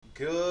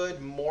Good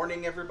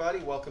morning, everybody.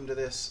 Welcome to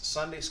this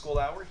Sunday school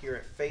hour here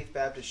at Faith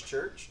Baptist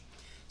Church.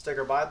 Let's take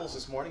our Bibles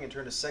this morning and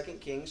turn to 2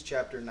 Kings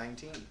chapter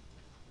 19.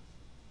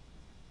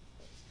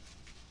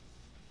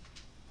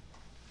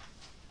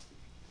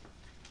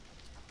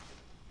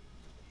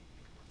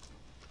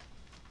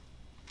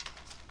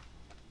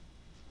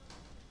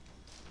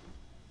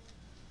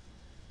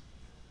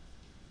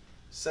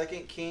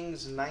 Second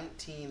Kings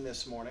 19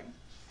 this morning.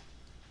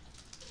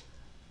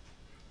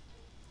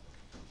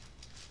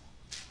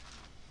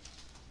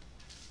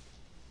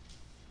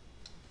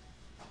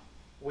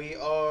 We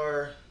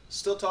are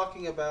still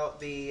talking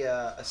about the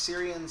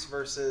Assyrians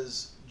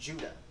versus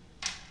Judah,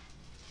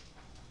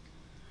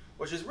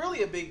 which is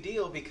really a big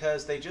deal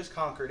because they just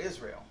conquered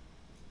Israel,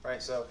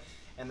 right? So,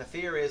 and the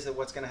fear is that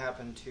what's going to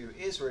happen to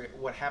Israel,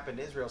 what happened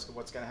to Israel is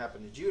what's going to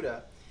happen to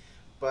Judah.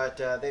 But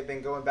they've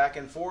been going back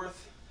and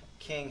forth.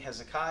 King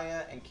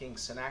Hezekiah and King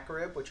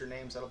Sennacherib, which are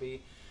names that'll be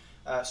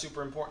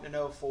super important to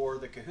know for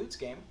the Cahoots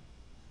game.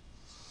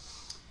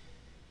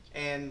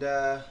 And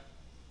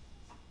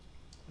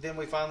then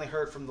we finally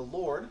heard from the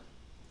Lord,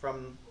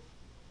 from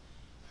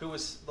who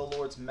was the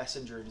Lord's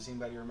messenger. Does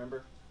anybody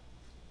remember?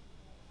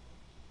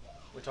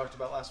 We talked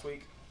about last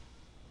week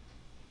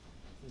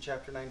in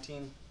chapter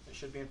 19. It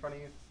should be in front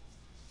of you.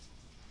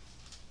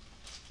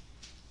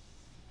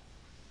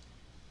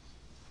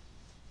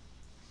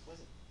 Was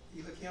it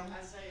Eliakim?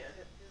 Isaiah.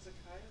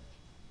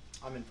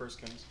 Hezekiah? I'm in 1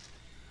 Kings.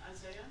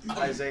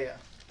 Isaiah? Isaiah.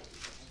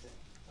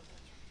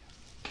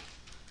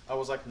 I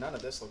was like, none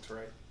of this looks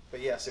right.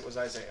 But yes, it was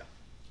Isaiah.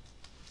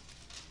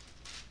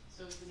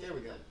 So is the name, There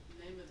we go.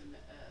 The name of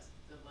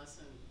the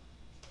lesson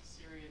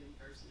Syrian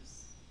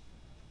versus...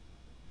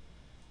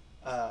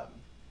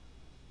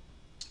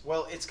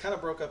 Well, it's kind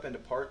of broke up into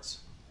parts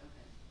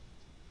Okay.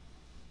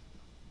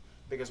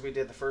 because we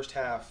did the first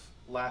half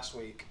last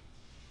week,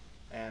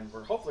 and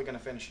we're hopefully going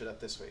to finish it up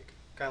this week,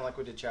 kind of like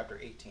we did chapter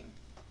 18.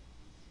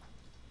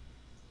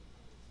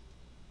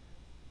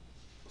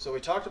 So we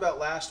talked about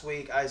last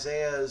week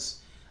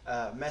Isaiah's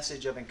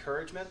message of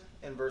encouragement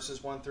in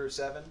verses 1 through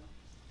 7.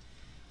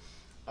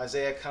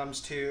 Isaiah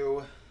comes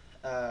to,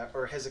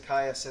 or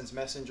Hezekiah sends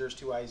messengers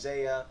to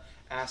Isaiah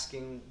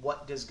asking,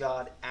 what does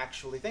God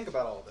actually think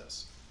about all of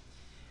this?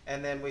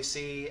 And then we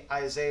see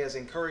Isaiah's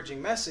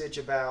encouraging message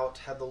about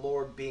how the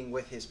Lord being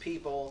with his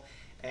people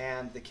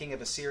and the king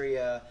of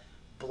Assyria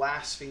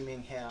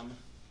blaspheming him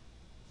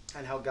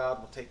and how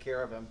God will take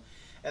care of him.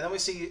 And then we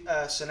see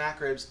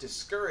Sennacherib's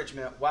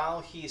discouragement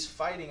while he's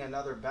fighting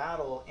another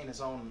battle in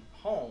his own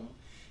home.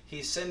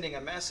 He's sending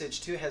a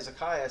message to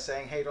Hezekiah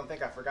saying, hey, don't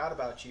think I forgot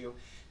about you.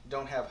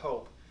 Don't have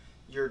hope.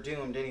 You're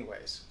doomed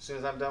anyways. As soon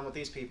as I'm done with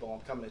these people, I'm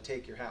coming to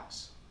take your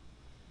house.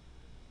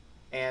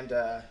 And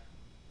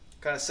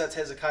kind of sets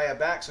Hezekiah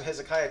back. So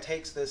Hezekiah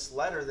takes this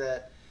letter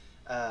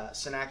that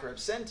Sennacherib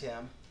sent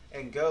him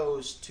and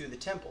goes to the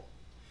temple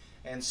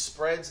and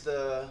spreads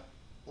the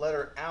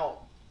letter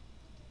out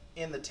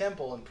in the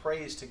temple and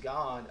prays to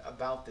God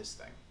about this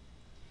thing.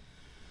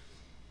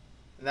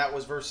 And that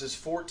was verses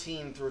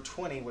 14 through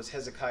 20 was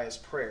Hezekiah's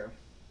prayer,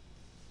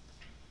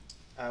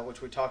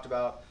 which we talked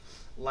about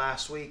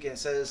last week. And it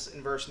says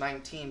in verse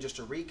 19, just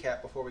to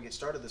recap before we get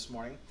started this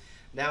morning,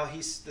 now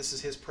this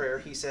is his prayer.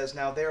 He says,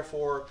 now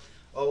therefore,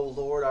 O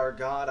Lord our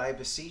God, I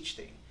beseech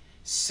thee,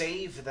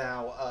 save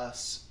thou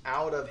us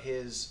out of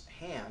his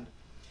hand,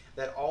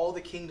 that all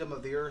the kingdom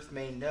of the earth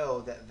may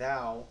know that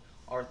thou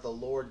art the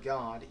Lord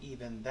God,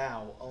 even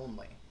thou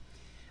only.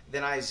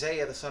 Then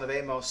Isaiah the son of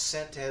Amos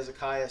sent to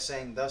Hezekiah,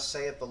 saying, thus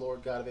saith the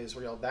Lord God of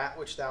Israel, that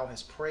which thou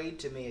hast prayed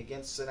to me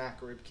against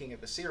Sennacherib king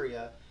of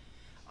Assyria,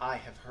 I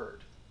have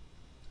heard.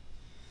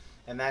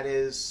 And that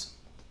is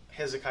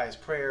Hezekiah's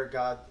prayer,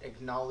 God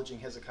acknowledging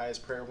Hezekiah's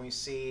prayer. We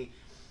see,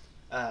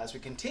 as we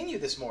continue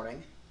this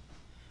morning,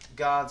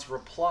 God's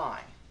reply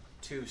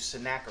to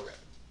Sennacherib.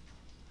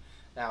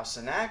 Now,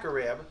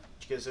 Sennacherib,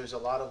 because there's a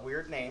lot of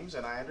weird names,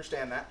 and I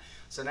understand that,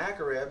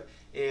 Sennacherib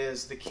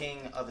is the king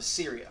of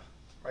Assyria,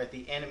 right?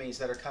 The enemies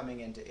that are coming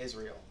into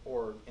Israel,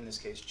 or in this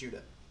case,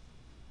 Judah.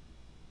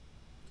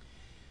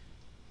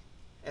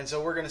 And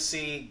so we're going to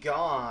see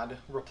God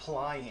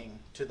replying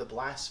to the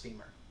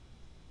blasphemer.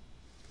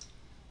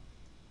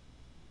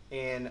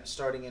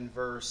 Starting in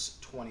verse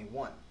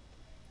 21.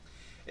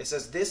 It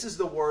says, this is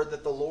the word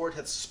that the Lord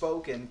hath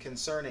spoken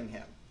concerning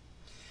him.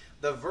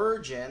 The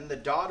virgin, the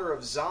daughter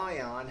of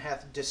Zion,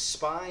 hath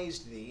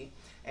despised thee,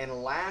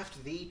 and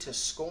laughed thee to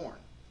scorn.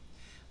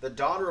 The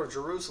daughter of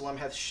Jerusalem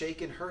hath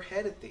shaken her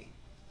head at thee.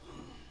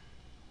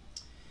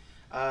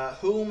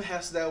 Whom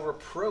hast thou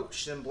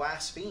reproached and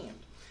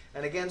blasphemed?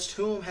 And against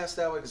whom hast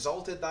thou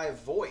exalted thy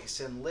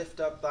voice, and lift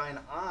up thine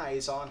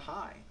eyes on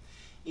high,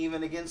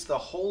 even against the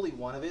Holy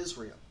One of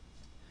Israel?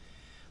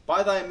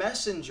 By thy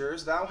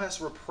messengers thou hast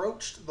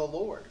reproached the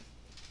Lord,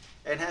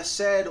 and hast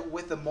said,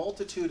 with the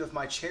multitude of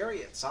my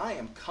chariots I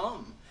am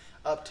come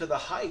up to the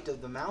height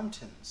of the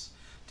mountains,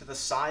 to the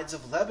sides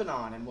of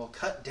Lebanon, and will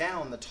cut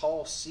down the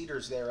tall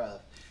cedars thereof,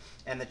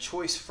 and the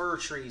choice fir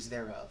trees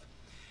thereof.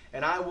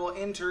 And I will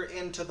enter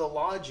into the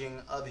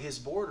lodging of his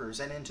borders,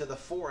 and into the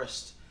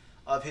forest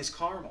of his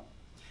Carmel.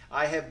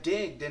 I have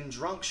digged and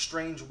drunk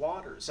strange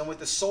waters, and with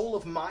the sole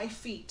of my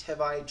feet have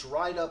I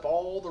dried up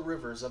all the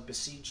rivers of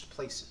besieged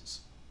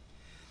places.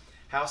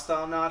 Hast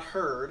thou not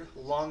heard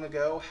long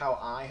ago how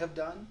I have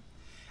done,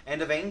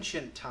 and of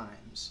ancient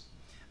times,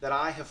 that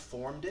I have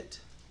formed it?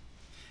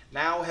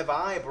 Now have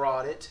I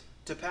brought it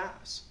to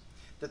pass,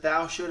 that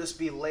thou shouldest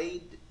be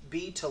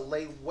to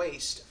lay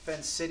waste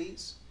fenced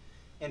cities,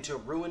 and to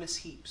ruinous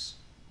heaps.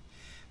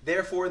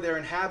 Therefore their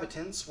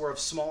inhabitants were of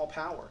small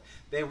power.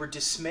 They were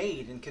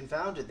dismayed and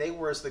confounded. They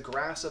were as the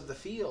grass of the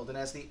field, and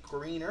as the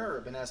green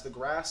herb, and as the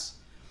grass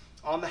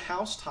on the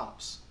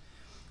housetops,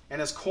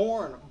 and as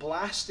corn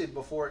blasted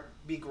before it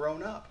be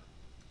grown up.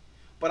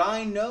 But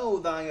I know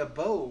thy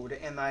abode,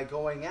 and thy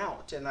going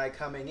out, and thy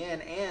coming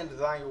in, and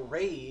thy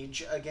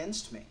rage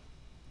against me.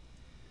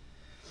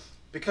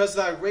 Because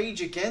thy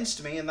rage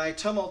against me, and thy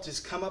tumult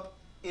is come up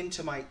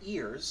into my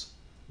ears,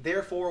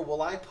 therefore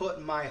will I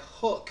put my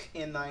hook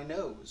in thy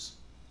nose,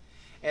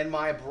 and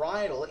my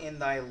bridle in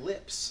thy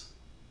lips.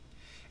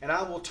 And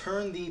I will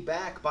turn thee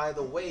back by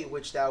the way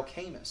which thou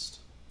camest.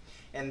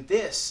 And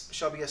this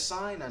shall be a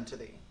sign unto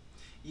thee.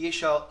 Ye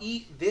shall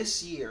eat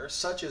this year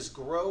such as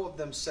grow of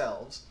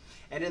themselves,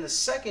 and in the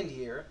second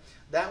year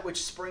that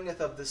which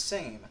springeth of the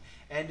same.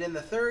 And in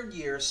the third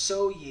year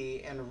sow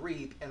ye, and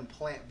reap, and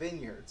plant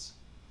vineyards,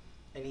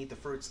 and eat the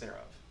fruits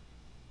thereof.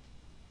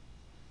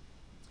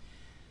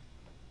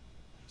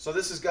 So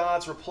this is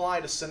God's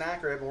reply to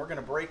Sennacherib, and we're going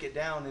to break it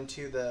down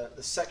into the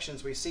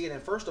sections we see it in.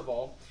 First of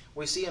all,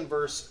 we see in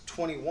verse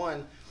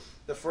 21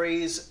 the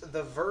phrase,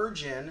 the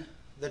virgin,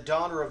 the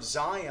daughter of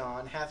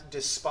Zion, hath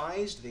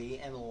despised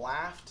thee and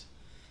laughed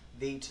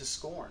thee to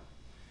scorn.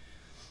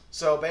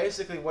 So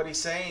basically what he's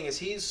saying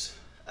is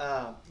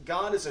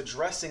God is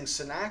addressing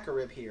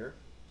Sennacherib here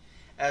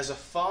as a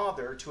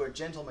father to a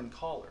gentleman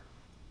caller.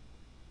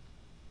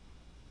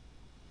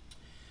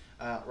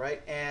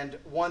 Right? And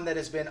one that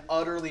has been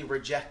utterly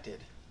rejected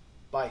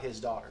by his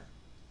daughter.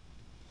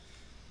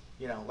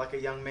 You know, like a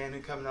young man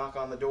who come knock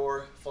on the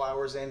door,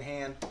 flowers in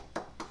hand.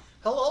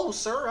 Hello,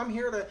 sir, I'm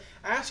here to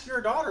ask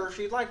your daughter if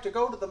she'd like to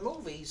go to the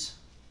movies.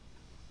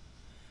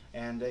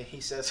 And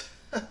he says,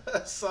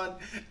 son,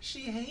 she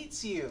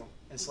hates you,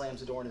 and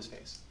slams the door in his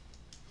face.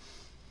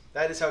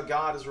 That is how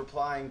God is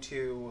replying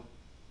to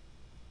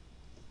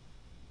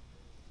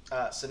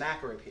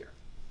Sennacherib here.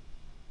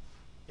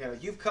 You know,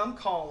 you've come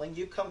calling,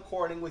 you've come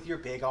courting with your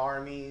big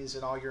armies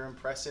and all your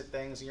impressive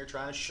things, and you're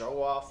trying to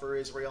show off for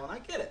Israel, and I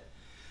get it.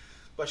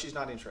 But she's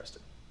not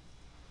interested.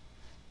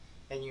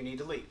 And you need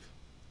to leave.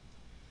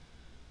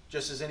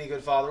 Just as any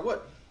good father would.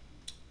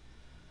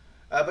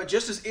 But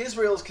just as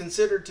Israel is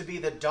considered to be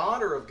the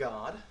daughter of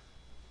God,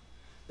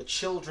 the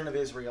children of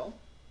Israel,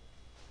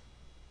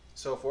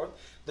 so forth,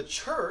 the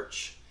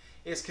church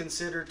is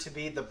considered to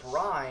be the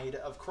bride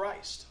of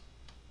Christ.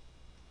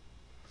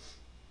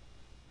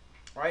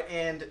 Right?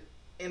 And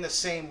in the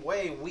same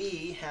way,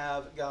 we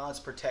have God's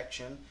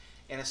protection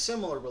in a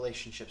similar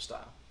relationship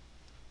style.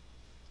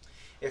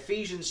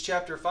 Ephesians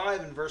chapter 5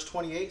 and verse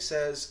 28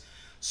 says,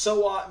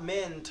 so ought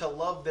men to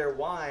love their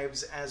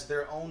wives as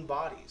their own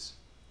bodies.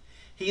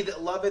 He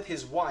that loveth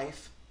his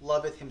wife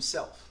loveth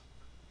himself.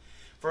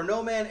 For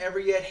no man ever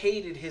yet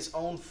hated his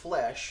own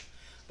flesh,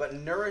 but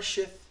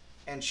nourisheth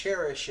and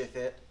cherisheth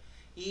it,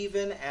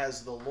 even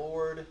as the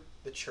Lord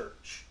the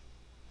church.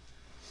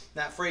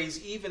 That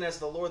phrase, even as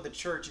the Lord the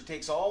church, it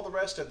takes all the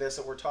rest of this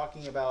that we're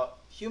talking about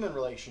human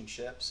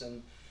relationships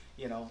and,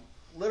 you know,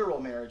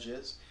 literal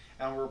marriages,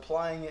 and we're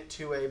applying it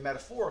to a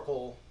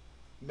metaphorical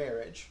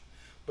marriage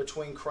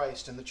between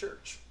Christ and the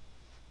church.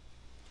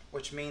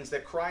 Which means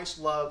that Christ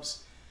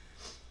loves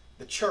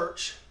the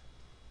church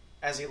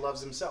as he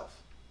loves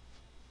himself.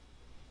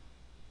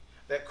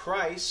 That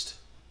Christ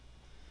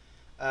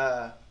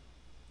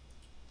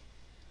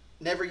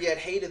never yet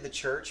hated the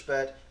church,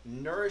 but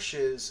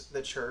nourishes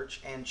the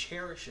church and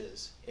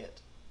cherishes it.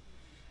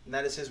 And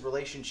that is his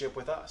relationship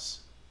with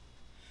us.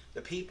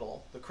 The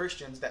people, the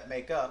Christians that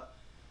make up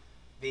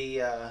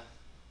the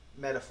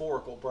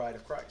metaphorical bride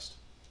of Christ.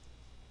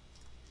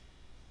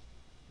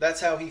 That's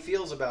how he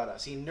feels about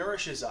us. He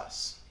nourishes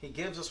us. He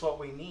gives us what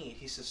we need.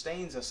 He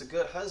sustains us. A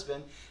good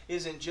husband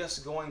isn't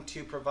just going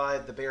to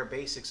provide the bare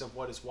basics of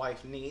what his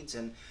wife needs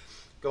and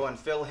go and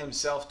fill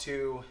himself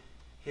to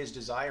his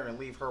desire and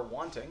leave her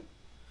wanting.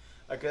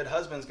 A good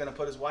husband's going to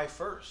put his wife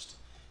first.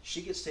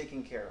 She gets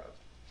taken care of.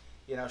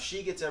 You know,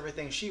 she gets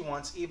everything she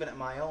wants, even at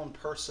my own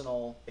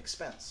personal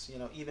expense. You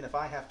know, even if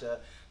I have to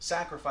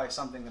sacrifice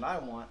something that I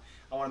want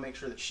to make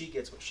sure that she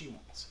gets what she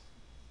wants.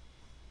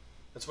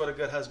 That's what a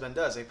good husband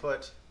does. They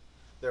put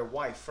their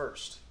wife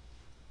first.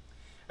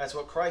 That's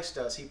what Christ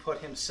does. He put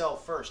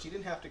himself first. He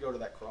didn't have to go to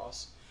that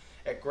cross.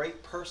 At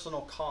great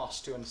personal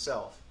cost to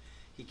himself,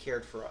 he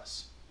cared for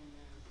us.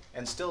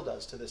 And still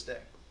does to this day.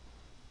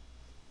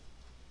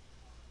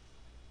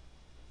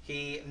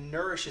 He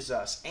nourishes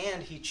us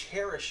and he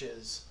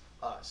cherishes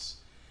us.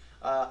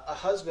 A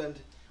husband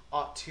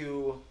ought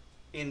to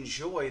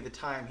enjoy the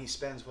time he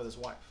spends with his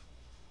wife.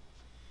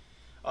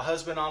 A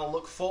husband ought to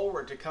look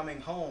forward to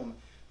coming home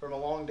from a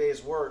long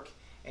day's work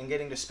and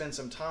getting to spend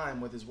some time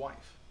with his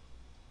wife.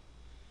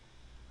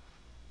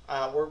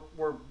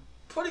 We're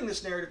putting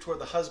this narrative toward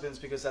the husbands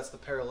because that's the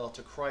parallel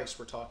to Christ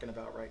we're talking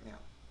about right now.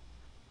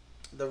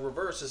 The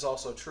reverse is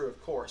also true,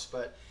 of course,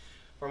 but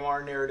from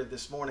our narrative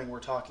this morning, we're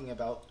talking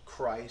about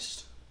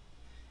Christ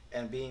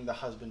and being the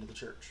husband of the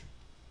church.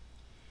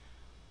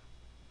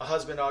 A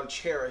husband ought to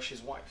cherish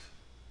his wife.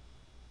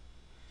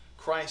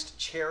 Christ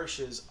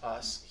cherishes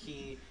us.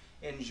 He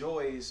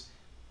enjoys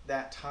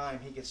that time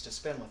he gets to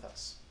spend with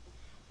us,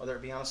 whether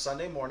it be on a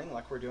Sunday morning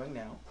like we're doing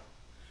now,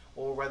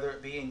 or whether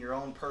it be in your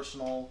own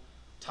personal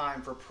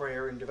time for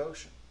prayer and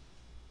devotion.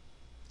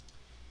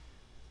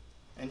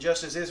 And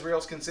just as Israel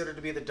is considered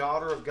to be the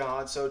daughter of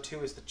God, so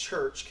too is the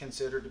church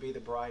considered to be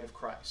the bride of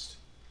Christ.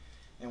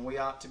 And we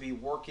ought to be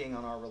working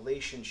on our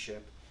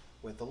relationship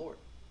with the Lord.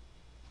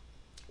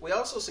 We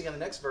also see in the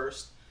next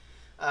verse,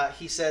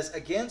 he says,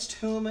 "Against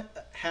whom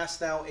hast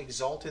thou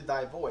exalted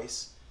thy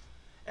voice,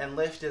 and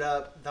lifted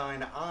up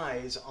thine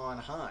eyes on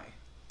high?"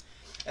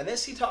 And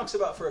this he talks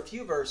about for a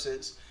few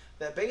verses,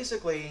 that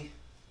basically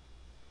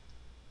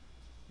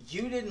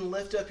you didn't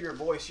lift up your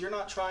voice. You're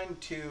not trying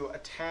to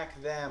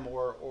attack them,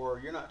 or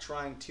you're not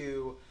trying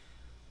to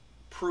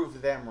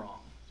prove them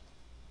wrong.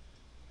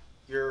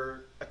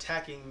 You're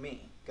attacking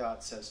me,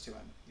 God says to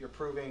him.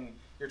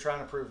 You're trying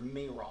to prove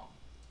me wrong.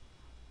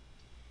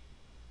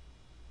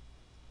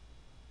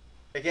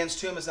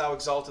 "Against whom hast thou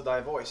exalted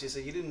thy voice?" He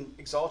said, you didn't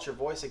exalt your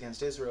voice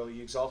against Israel,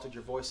 you exalted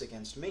your voice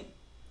against me.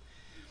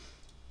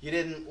 You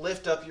didn't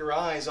lift up your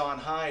eyes on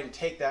high to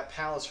take that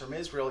palace from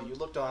Israel, you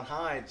looked on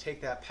high to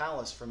take that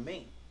palace from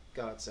me,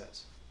 God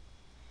says.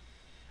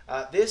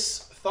 This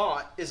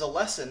thought is a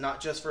lesson not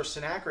just for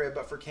Sennacherib,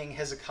 but for King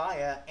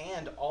Hezekiah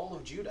and all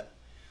of Judah.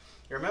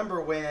 You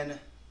remember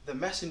when the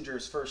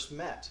messengers first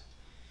met,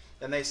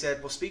 and they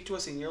said, "Well, speak to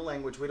us in your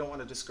language, we don't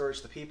want to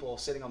discourage the people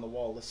sitting on the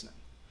wall listening."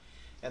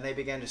 And they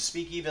began to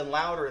speak even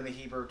louder in the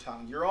Hebrew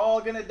tongue. "You're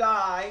all going to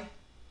die.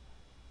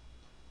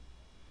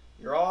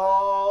 You're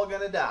all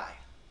going to die."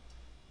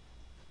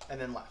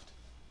 And then left.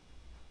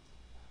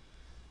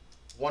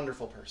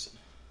 Wonderful person.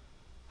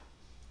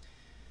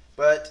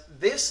 But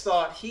this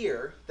thought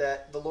here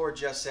that the Lord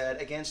just said,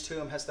 "Against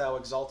whom hast thou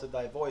exalted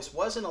thy voice,"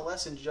 wasn't a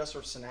lesson just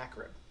for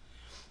Sennacherib.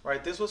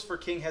 Right? This was for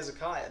King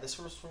Hezekiah. This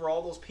was for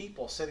all those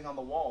people sitting on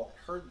the wall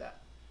that heard that.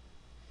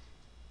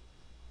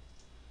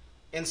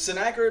 In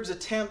Sennacherib's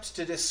attempt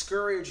to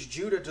discourage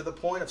Judah to the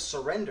point of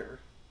surrender,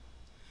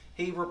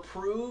 he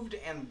reproved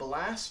and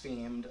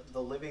blasphemed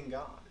the living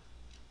God.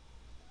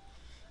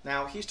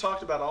 Now, he's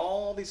talked about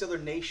all these other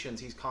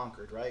nations he's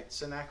conquered, right?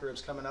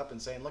 Sennacherib's coming up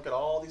and saying, "Look at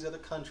all these other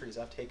countries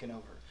I've taken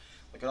over.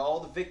 Look at all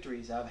the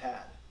victories I've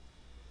had.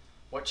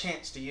 What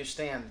chance do you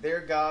stand?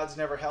 Their gods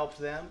never helped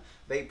them.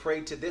 They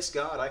prayed to this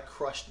God, I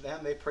crushed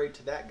them. They prayed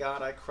to that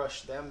God, I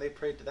crushed them. They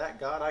prayed to that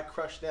God, I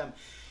crushed them.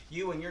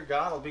 You and your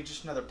God will be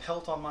just another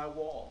pelt on my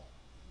wall."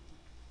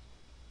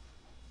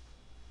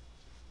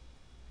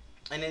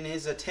 And in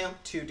his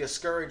attempt to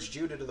discourage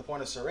Judah to the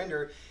point of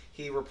surrender,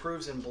 he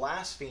reproves and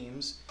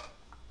blasphemes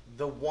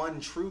the one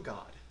true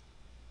God,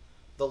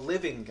 the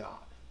living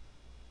God.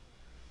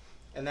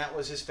 And that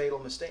was his fatal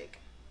mistake.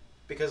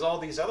 Because all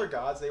these other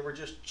gods, they were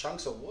just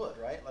chunks of wood,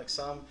 right? Like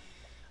some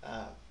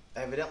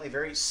evidently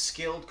very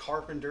skilled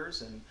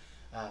carpenters and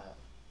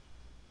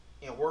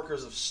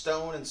workers of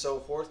stone and so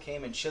forth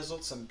came and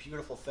chiseled some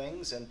beautiful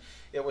things, and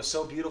it was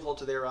so beautiful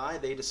to their eye,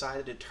 they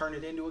decided to turn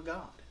it into a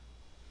god.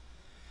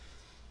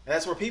 And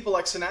that's where people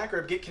like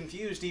Sennacherib get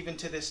confused even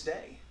to this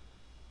day.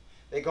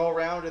 They go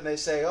around and they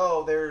say,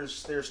 "Oh,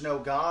 there's no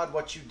God.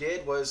 What you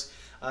did was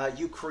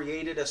you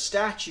created a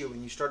statue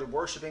and you started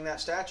worshiping that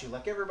statue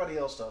like everybody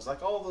else does,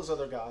 like all those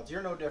other gods.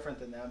 You're no different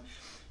than them.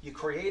 You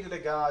created a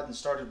god and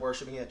started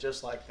worshiping it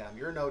just like them.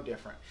 You're no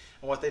different."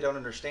 And what they don't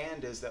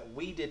understand is that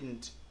we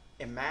didn't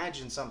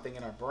imagine something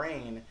in our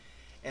brain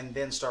and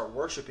then start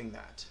worshiping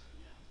that.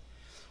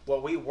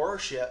 What we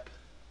worship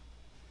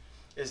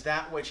is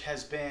that which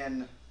has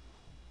been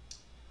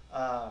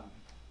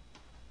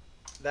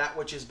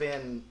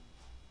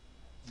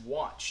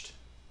watched,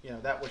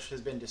 that which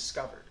has been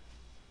discovered.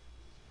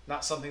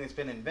 Not something that's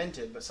been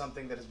invented, but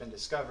something that has been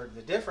discovered.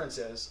 The difference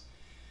is,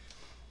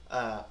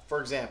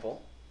 for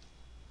example,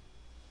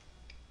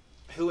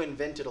 who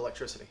invented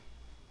electricity?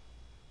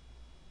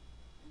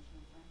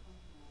 Benjamin Franklin?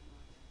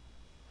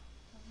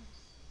 No.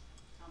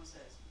 Thomas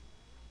Edison?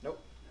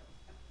 Nope.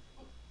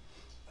 No.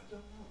 I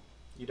don't know.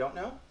 You don't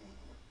know?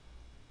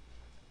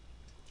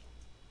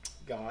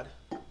 God.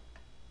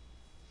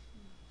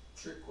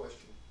 Trick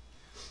question.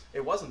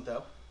 It wasn't,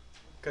 though,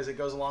 because it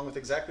goes along with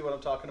exactly what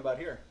I'm talking about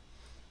here.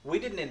 We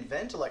didn't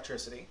invent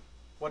electricity.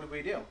 What did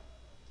we do?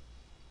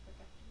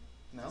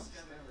 No?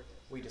 Discovered it.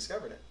 We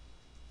discovered it.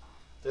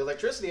 The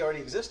electricity already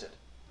existed.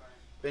 Right.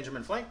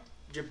 Benjamin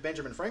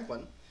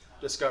Franklin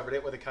discovered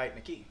it with a kite and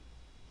a key.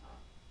 I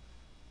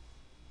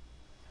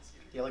see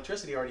what The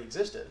electricity already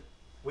existed.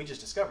 We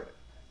just discovered it.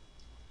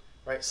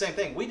 Right? Same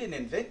thing. We didn't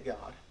invent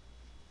God.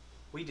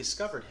 We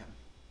discovered him.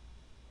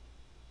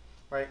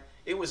 Right?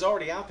 It was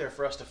already out there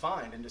for us to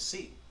find and to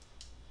see.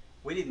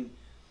 We didn't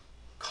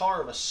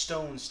carve a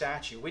stone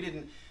statue. We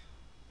didn't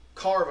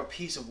carve a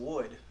piece of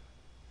wood.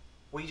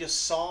 We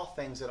just saw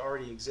things that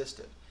already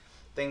existed.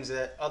 Things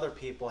that other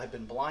people had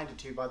been blinded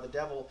to by the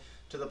devil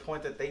to the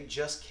point that they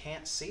just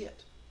can't see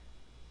it.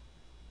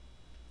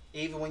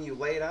 Even when you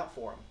lay it out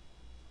for them.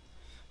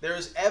 There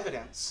is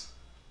evidence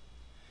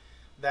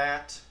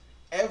that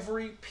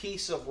every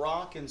piece of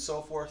rock and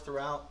so forth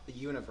throughout the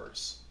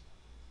universe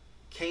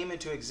came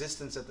into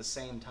existence at the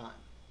same time.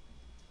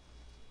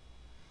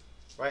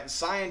 Right? And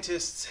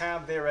scientists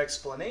have their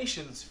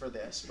explanations for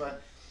this,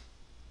 but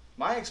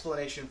my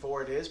explanation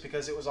for it is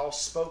because it was all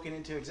spoken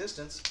into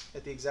existence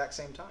at the exact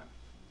same time.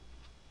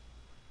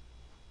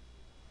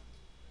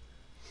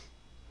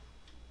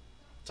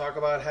 Talk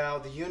about how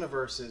the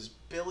universe is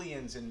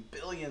billions and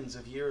billions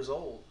of years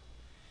old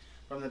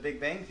from the Big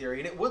Bang Theory.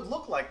 And it would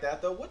look like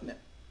that, though, wouldn't it?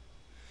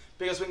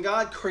 Because when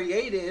God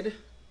created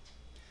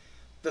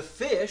the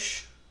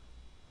fish,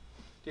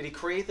 did he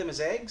create them as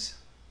eggs?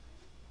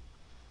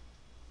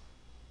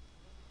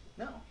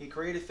 No. He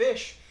created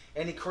fish,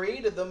 and he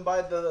created them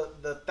by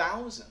the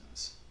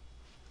thousands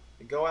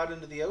that go out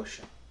into the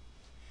ocean.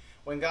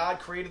 When God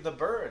created the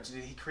birds,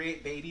 did he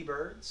create baby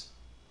birds?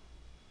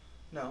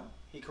 No.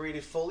 He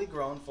created fully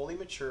grown, fully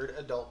matured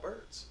adult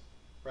birds.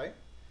 Right?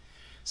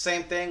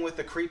 Same thing with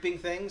the creeping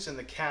things and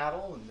the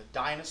cattle and the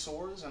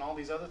dinosaurs and all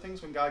these other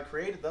things. When God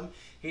created them,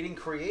 he didn't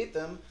create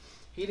them.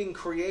 He didn't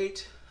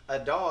create a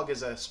dog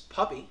as a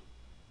puppy.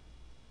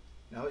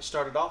 No, it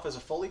started off as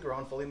a fully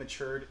grown, fully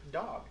matured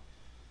dog.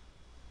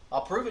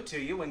 I'll prove it to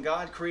you. When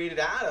God created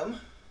Adam,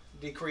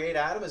 did he create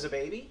Adam as a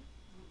baby?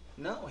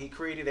 No, he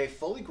created a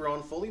fully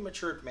grown, fully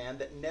matured man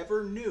that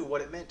never knew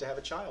what it meant to have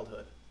a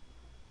childhood.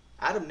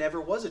 Adam never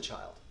was a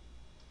child.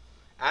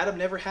 Adam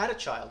never had a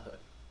childhood.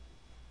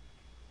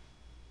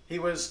 He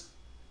was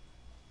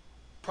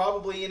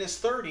probably in his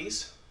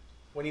 30s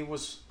when he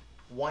was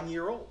 1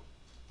 year old.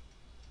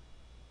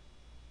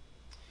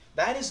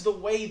 That is the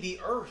way the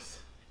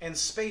earth and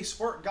space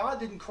work. God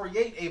didn't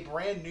create a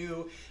brand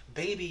new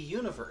baby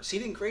universe. He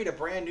didn't create a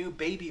brand new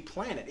baby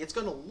planet. It's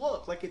going to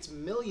look like it's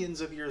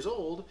millions of years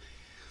old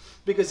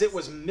because it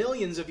was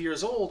millions of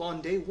years old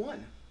on day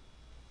one.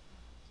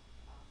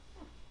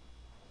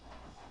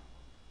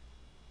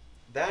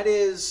 That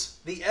is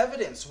the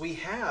evidence we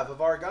have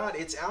of our God.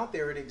 It's out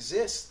there. It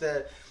exists.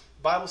 The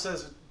Bible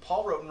says,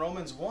 Paul wrote in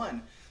Romans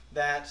 1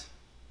 that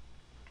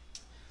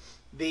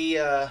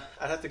I'd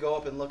have to go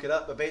up and look it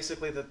up, but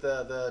basically that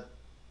the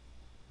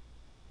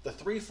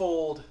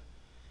threefold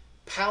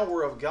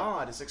power of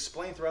God is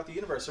explained throughout the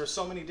universe. There are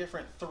so many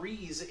different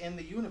threes in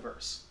the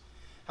universe.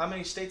 How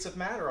many states of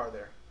matter are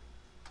there?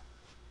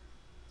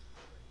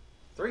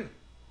 3.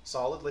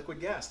 Solid,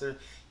 liquid, gas.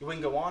 We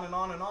can go on and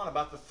on and on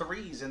about the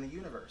threes in the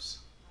universe.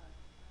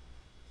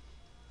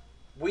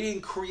 We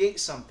didn't create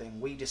something.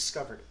 We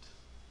discovered it.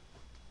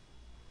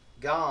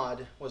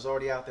 God was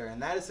already out there.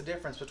 And that is the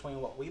difference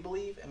between what we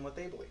believe and what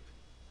they believe.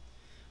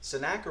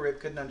 Sennacherib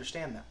couldn't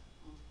understand that.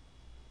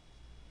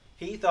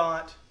 He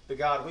thought the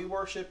God we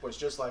worship was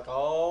just like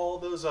all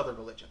those other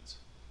religions.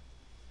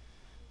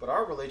 But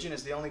our religion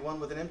is the only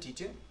one with an empty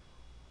tomb.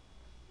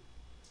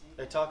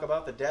 They talk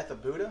about the death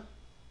of Buddha,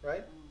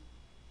 right?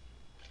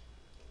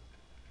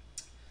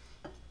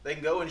 They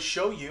can go and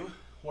show you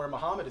where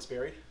Muhammad is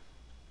buried.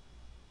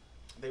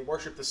 They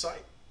worship the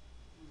site.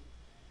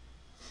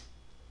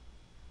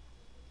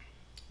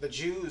 The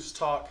Jews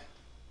talk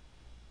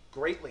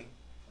greatly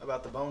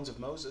about the bones of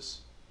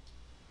Moses.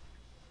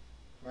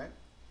 Right?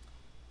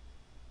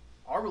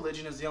 Our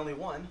religion is the only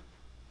one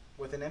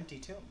with an empty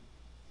tomb.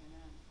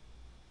 Amen.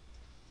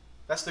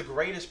 That's the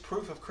greatest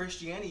proof of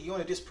Christianity. You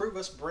want to disprove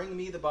us? Bring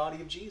me the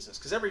body of Jesus.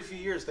 Because every few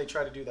years they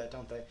try to do that,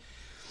 don't they?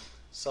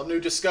 Some new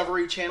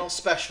Discovery Channel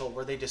special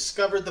where they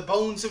discovered the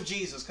bones of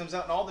Jesus. Comes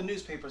out in all the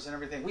newspapers and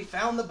everything. We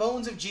found the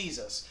bones of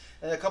Jesus.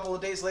 And a couple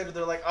of days later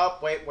they're like, oh,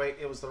 wait,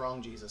 it was the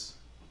wrong Jesus.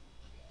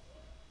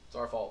 It's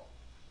our fault.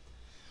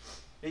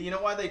 And you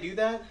know why they do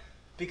that?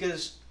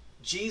 Because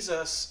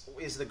Jesus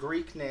is the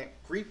Greek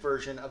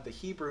version of the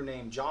Hebrew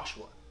name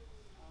Joshua.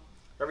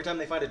 Every time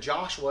they find a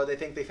Joshua, they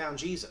think they found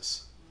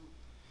Jesus.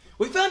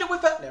 We found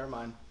it, never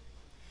mind.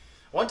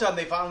 One time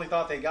they finally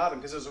thought they got him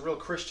because it was a real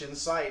Christian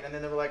site, and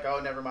then they were like, oh,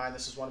 never mind,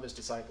 this is one of his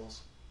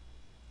disciples.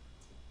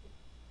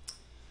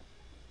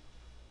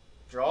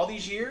 After all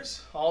these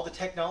years, all the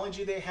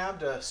technology they have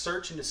to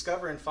search and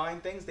discover and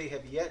find things, they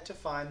have yet to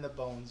find the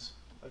bones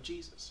of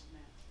Jesus.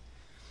 Amen.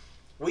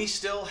 We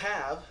still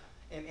have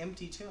an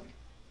empty tomb.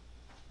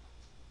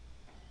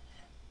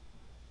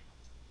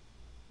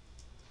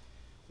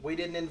 We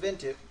didn't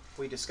invent it,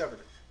 we discovered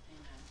it.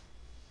 Amen.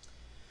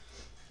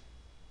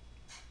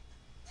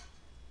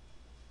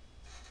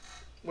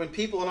 When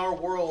people in our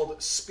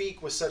world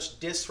speak with such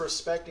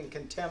disrespect and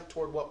contempt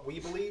toward what we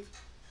believe,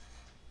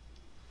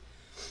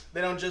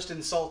 they don't just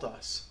insult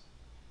us.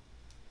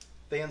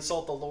 They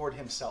insult the Lord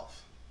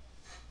himself.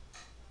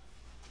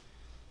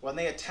 When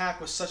they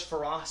attack with such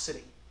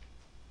ferocity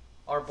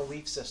our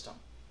belief system,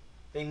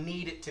 they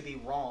need it to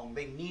be wrong.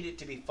 They need it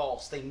to be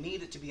false. They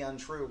need it to be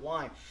untrue.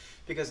 Why?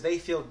 Because they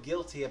feel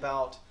guilty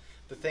about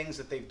the things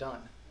that they've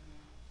done.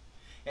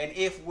 And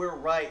if we're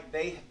right,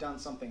 they have done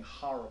something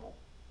horrible.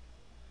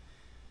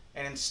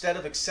 And instead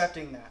of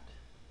accepting that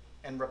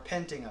and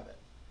repenting of it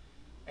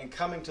and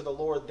coming to the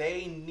Lord,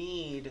 they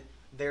need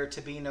there to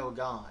be no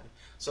God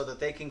so that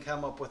they can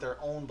come up with their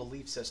own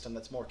belief system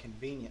that's more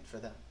convenient for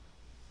them.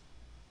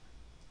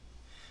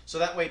 So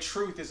that way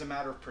truth is a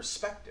matter of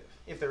perspective.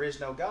 If there is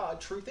no God,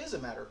 truth is a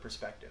matter of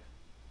perspective.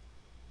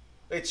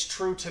 It's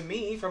true to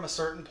me from a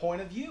certain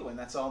point of view, and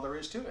that's all there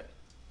is to it.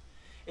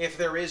 If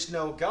there is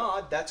no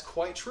God, that's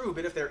quite true.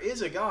 But if there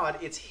is a God,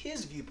 it's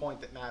His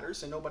viewpoint that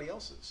matters and nobody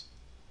else's.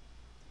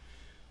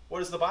 What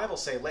does the Bible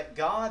say? Let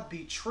God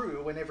be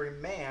true and every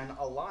man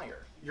a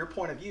liar. Your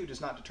point of view does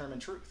not determine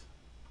truth.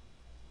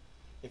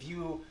 If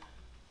you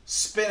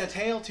spin a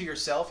tale to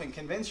yourself and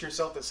convince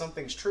yourself that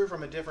something's true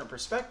from a different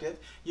perspective,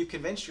 you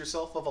convince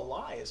yourself of a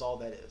lie is all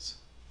that is.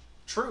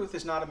 Truth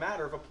is not a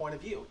matter of a point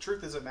of view.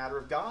 Truth is a matter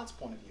of God's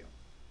point of view.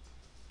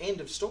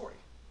 End of story.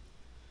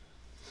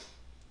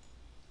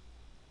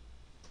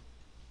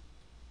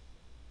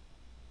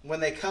 When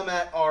they come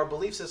at our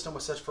belief system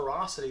with such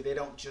ferocity, they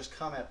don't just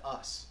come at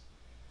us.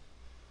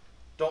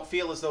 Don't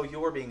feel as though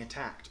you're being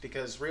attacked,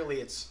 because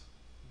really it's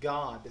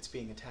God that's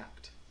being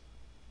attacked.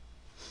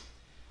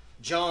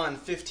 John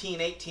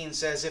 15:18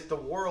 says, if the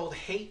world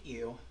hate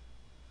you,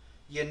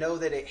 you know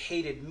that it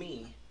hated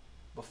me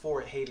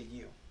before it hated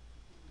you.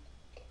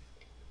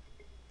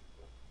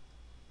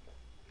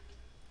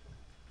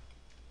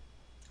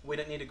 We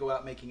don't need to go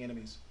out making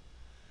enemies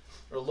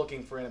or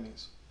looking for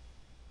enemies.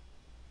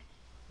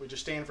 We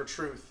just stand for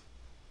truth.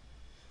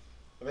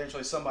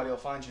 Eventually somebody will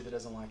find you that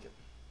doesn't like it.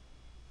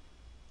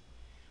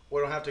 We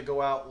don't have to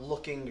go out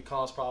looking to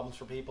cause problems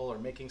for people or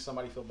making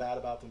somebody feel bad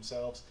about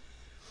themselves.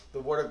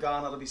 The Word of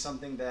God ought to be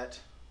something that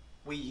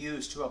we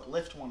use to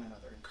uplift one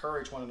another,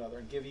 encourage one another,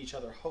 and give each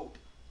other hope.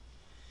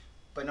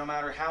 But no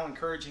matter how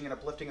encouraging and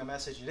uplifting a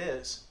message it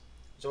is,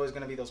 there's always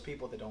going to be those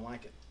people that don't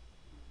like it.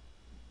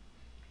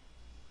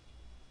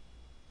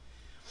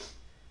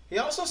 He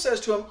also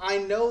says to him, I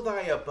know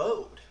thy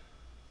abode.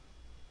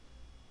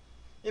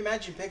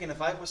 Imagine picking a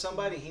fight with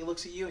somebody, and he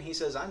looks at you and he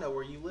says, I know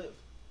where you live.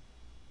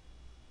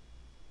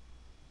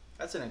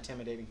 That's an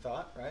intimidating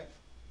thought, right?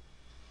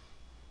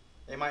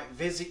 They might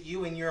visit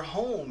you in your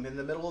home in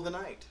the middle of the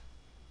night.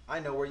 I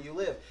know where you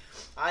live.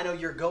 I know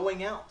you're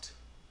going out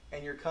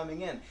and you're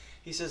coming in.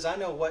 He says, I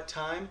know what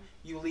time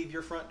you leave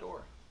your front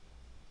door.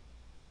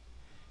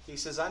 He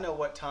says, I know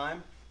what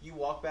time you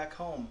walk back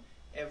home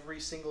every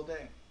single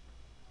day.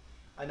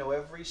 I know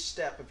every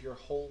step of your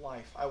whole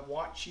life. I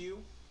watch you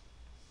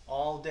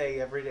all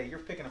day, every day. You're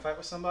picking a fight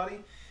with somebody,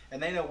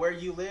 and they know where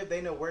you live.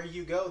 They know where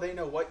you go. They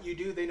know what you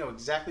do. They know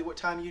exactly what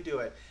time you do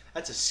it.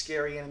 That's a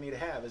scary enemy to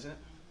have, isn't it?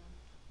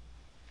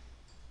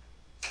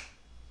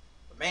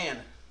 But man,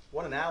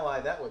 what an ally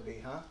that would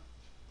be, huh?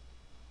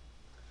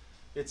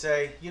 You'd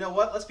say, you know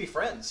what? Let's be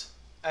friends.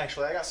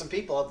 Actually, I got some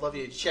people I'd love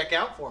you to check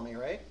out for me,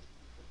 right?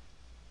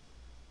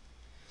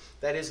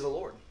 That is the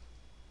Lord.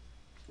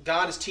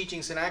 God is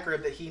teaching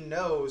Sennacherib that he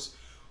knows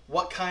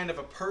what kind of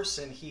a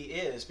person he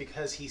is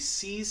because he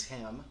sees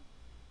him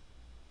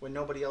when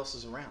nobody else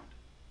is around.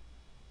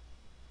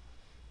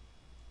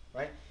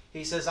 Right?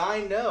 He says,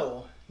 I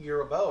know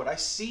your abode. I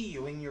see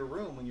you in your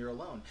room when you're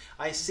alone.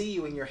 I see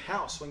you in your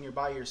house when you're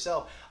by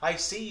yourself. I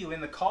see you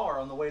in the car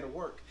on the way to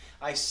work.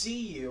 I see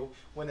you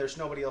when there's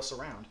nobody else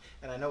around.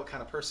 And I know what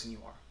kind of person you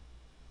are.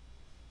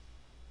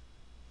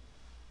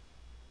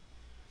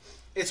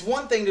 It's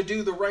one thing to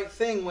do the right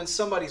thing when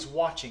somebody's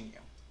watching you.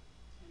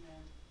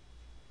 Amen.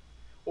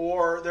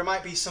 Or there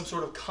might be some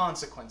sort of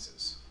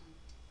consequences.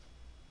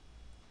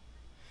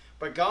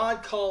 But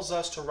God calls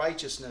us to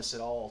righteousness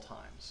at all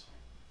times.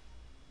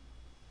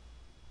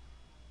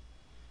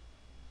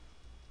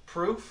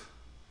 Proof?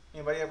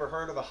 Anybody ever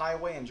heard of a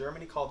highway in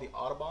Germany called the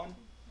Autobahn?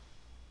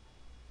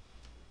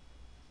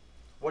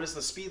 What is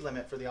the speed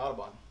limit for the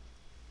Autobahn?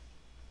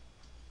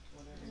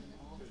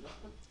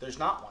 There's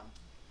not one.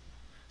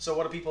 So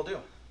what do people do?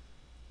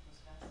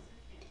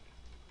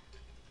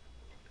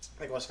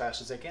 They go as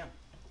fast as they can.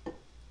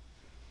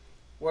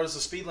 What is the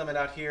speed limit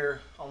out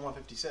here on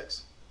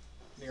 156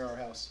 near our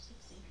house?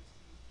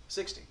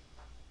 60.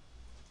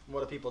 What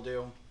do people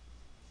do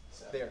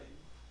there?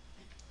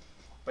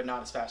 But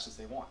not as fast as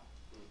they want.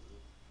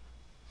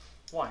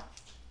 Why?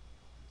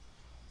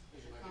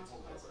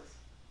 Consequences.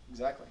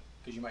 Exactly.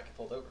 Because you might get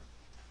pulled over.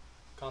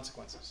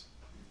 Consequences.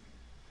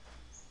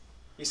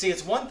 You see,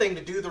 it's one thing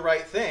to do the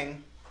right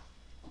thing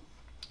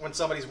when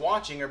somebody's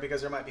watching or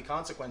because there might be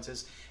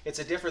consequences. It's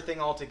a different thing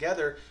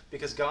altogether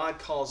because God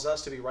calls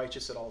us to be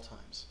righteous at all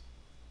times.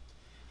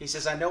 He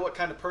says, I know what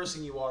kind of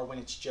person you are when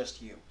it's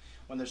just you.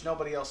 When there's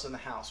nobody else in the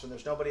house, when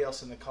there's nobody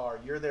else in the car,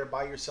 you're there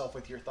by yourself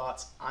with your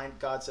thoughts.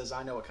 God says,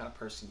 I know what kind of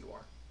person you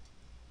are.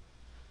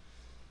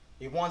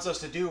 He wants us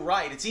to do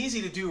right. It's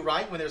easy to do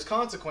right when there's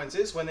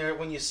consequences,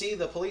 when you see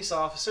the police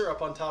officer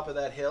up on top of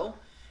that hill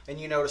and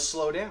you know to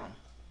slow down.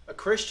 A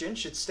Christian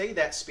should stay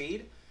that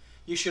speed.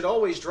 You should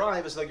always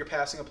drive as though you're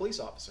passing a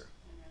police officer.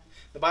 Amen.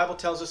 The Bible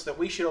tells us that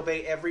we should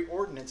obey every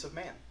ordinance of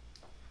man.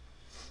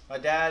 My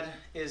dad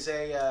is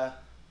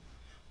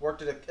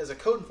worked as a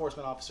code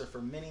enforcement officer for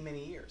many,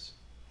 many years.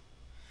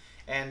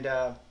 And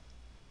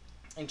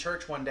in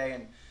church one day,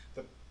 and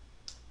the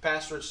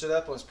pastor had stood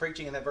up and was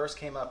preaching, and that verse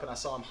came up, and I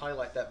saw him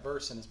highlight that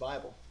verse in his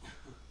Bible.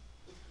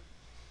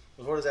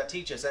 But what does that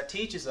teach us? That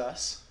teaches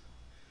us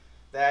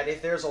that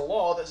if there's a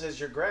law that says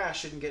your grass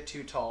shouldn't get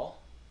too tall,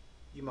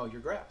 you mow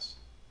your grass.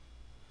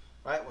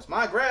 Right? Well, it's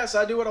my grass,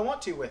 I do what I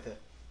want to with it.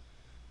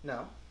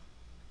 No.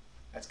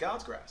 That's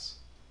God's grass.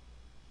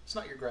 It's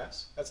not your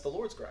grass. That's the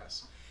Lord's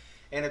grass.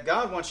 And if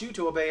God wants you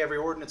to obey every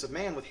ordinance of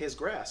man with his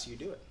grass, you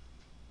do it.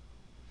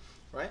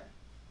 Right?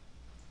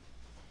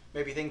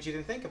 Maybe things you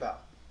didn't think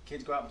about.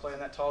 Kids go out and play in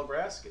that tall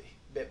grass, get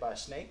bit by a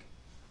snake.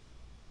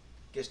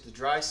 Gets to the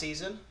dry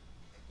season, a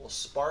little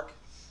spark.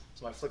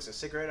 Somebody flicks a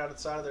cigarette out of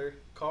the side of their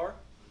car,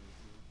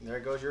 and there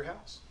goes your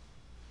house.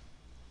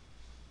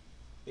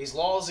 These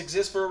laws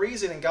exist for a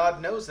reason, and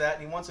God knows that,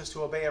 and he wants us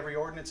to obey every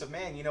ordinance of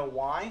man. You know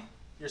why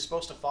you're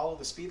supposed to follow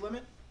the speed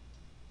limit?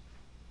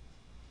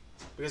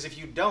 Because if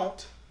you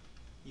don't,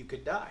 you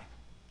could die.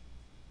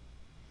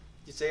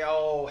 You'd say,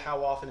 oh,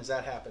 how often has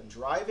that happened?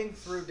 Driving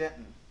through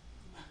Denton.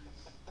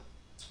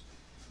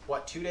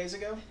 What, 2 days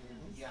ago?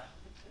 Yeah.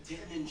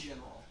 Denton in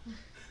general.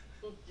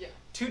 Yeah.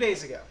 2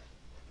 days ago.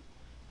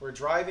 We're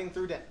driving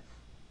through Denton.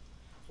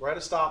 We're at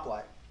a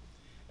stoplight.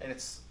 And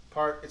it's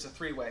a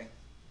three-way.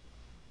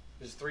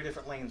 There's 3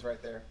 different lanes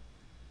right there.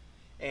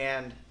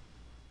 And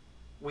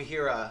we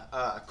hear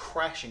a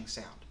crashing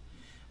sound.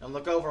 And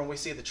look over and we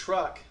see the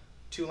truck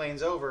 2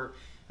 lanes over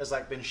has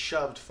like been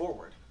shoved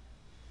forward.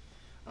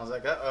 I was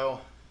like,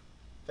 uh-oh,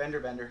 fender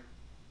bender.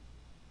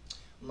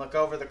 And look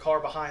over, the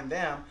car behind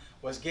them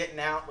was getting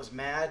out, was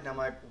mad, and I'm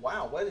like,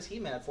 wow, what is he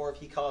mad for if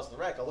he caused the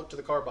wreck? I looked to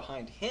the car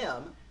behind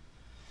him,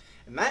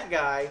 and that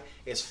guy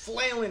is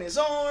flailing his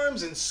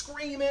arms and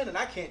screaming, and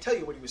I can't tell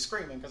you what he was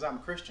screaming because I'm a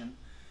Christian.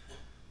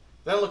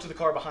 Then I looked to the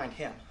car behind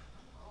him.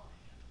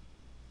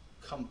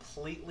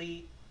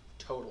 Completely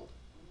totaled.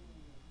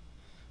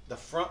 The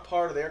front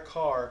part of their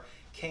car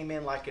came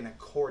in like an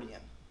accordion.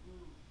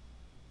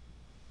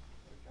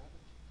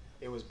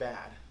 It was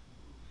bad.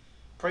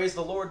 Praise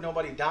the Lord,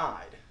 nobody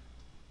died.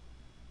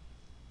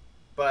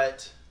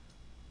 But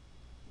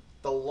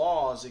the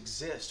laws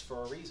exist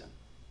for a reason.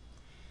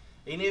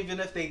 And even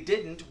if they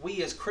didn't,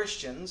 we as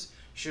Christians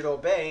should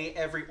obey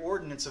every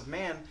ordinance of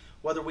man,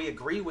 whether we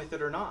agree with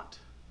it or not.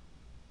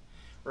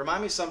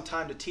 Remind me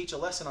sometime to teach a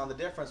lesson on the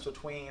difference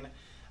between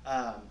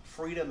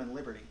freedom and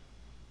liberty.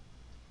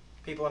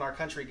 People in our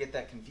country get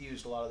that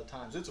confused a lot of the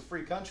times. It's a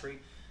free country.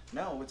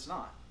 No, it's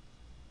not.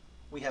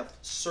 We have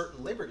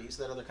certain liberties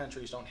that other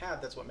countries don't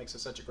have. That's what makes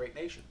us such a great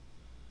nation.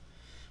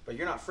 But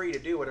you're not free to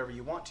do whatever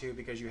you want to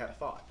because you had a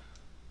thought.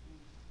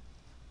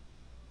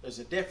 There's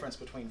a difference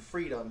between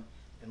freedom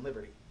and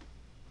liberty.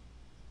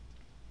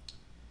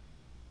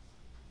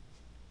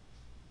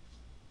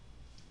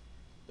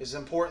 It's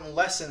an important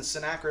lesson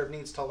Sennacherib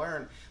needs to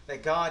learn,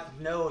 that God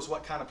knows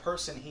what kind of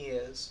person he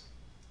is,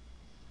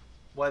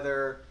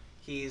 whether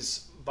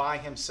he's by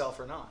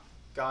himself or not.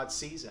 God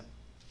sees him.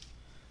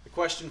 The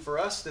question for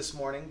us this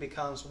morning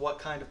becomes, what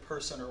kind of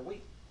person are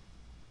we?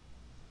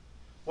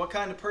 What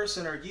kind of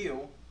person are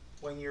you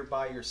when you're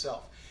by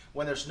yourself?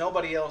 When there's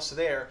nobody else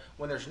there,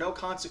 when there's no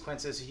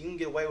consequences, you can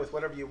get away with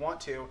whatever you want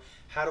to,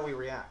 how do we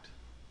react?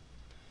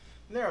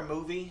 Isn't there a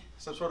movie,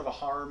 some sort of a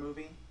horror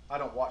movie? I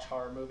don't watch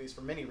horror movies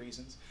for many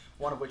reasons,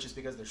 one of which is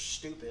because they're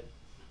stupid.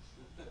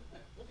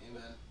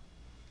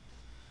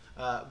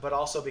 Amen. But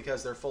also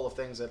because they're full of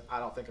things that I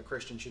don't think a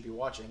Christian should be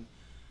watching.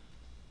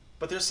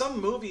 But there's some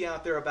movie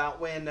out there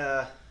about when,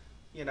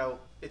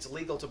 it's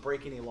legal to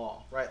break any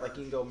law, right? Like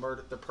you can go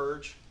murder, The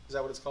Purge, is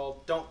that what it's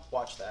called? Don't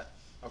watch that,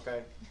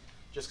 okay?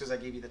 Just because I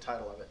gave you the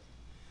title of it.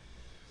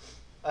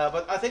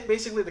 But I think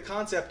basically the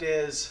concept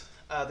is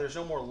there's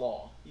no more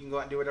law. You can go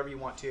out and do whatever you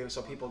want to,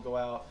 so people go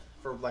out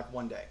for like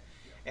one day.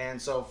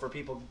 And so for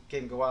people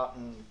can go out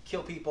and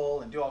kill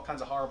people and do all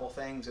kinds of horrible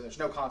things, and there's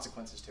no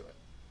consequences to it.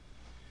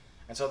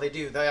 And so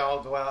they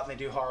all go out and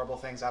they do horrible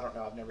things. I don't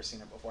know, I've never seen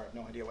it before. I have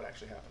no idea what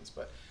actually happens,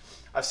 but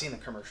I've seen the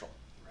commercial.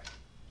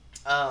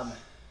 Right.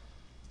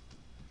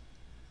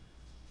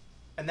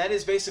 And that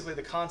is basically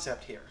the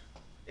concept here.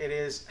 It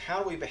is,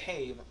 how do we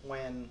behave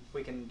when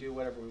we can do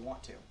whatever we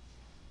want to?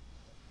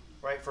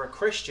 Right? For a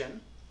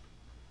Christian,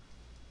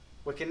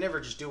 we can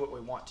never just do what we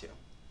want to.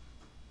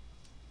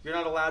 You're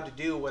not allowed to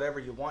do whatever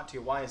you want to.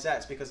 Why is that?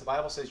 It's because the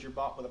Bible says you're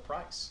bought with a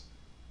price.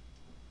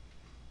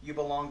 You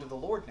belong to the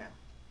Lord now.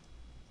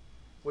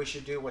 We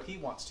should do what he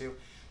wants to.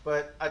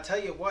 But I tell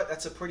you what,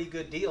 that's a pretty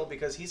good deal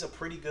because he's a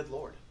pretty good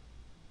Lord.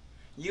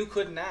 You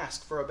couldn't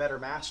ask for a better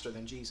master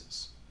than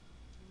Jesus.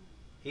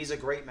 He's a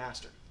great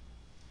master.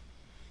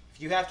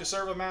 If you have to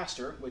serve a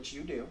master, which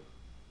you do,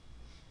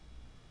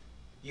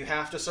 you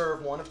have to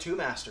serve one of 2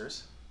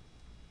 masters.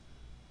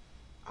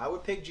 I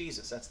would pick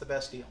Jesus. That's the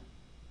best deal.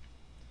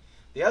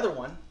 The other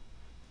one,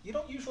 you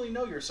don't usually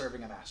know you're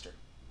serving a master.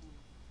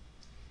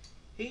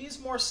 He's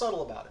more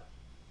subtle about it.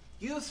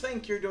 You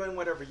think you're doing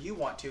whatever you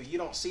want to. You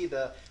don't see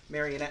the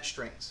marionette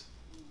strings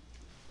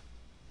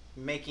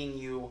making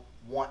you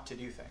want to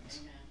do things.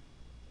 Amen.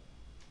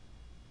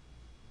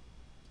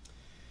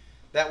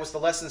 That was the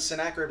lesson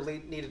Sennacherib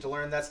needed to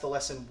learn. That's the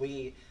lesson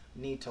we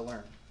need to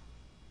learn.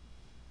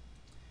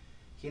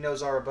 He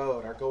knows our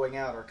abode, our going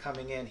out, our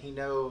coming in. He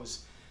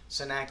knows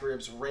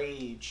Sennacherib's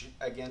rage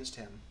against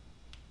him.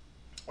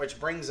 Which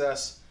brings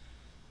us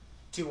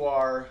to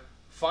our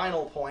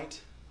final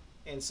point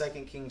in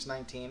 2 Kings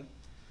 19,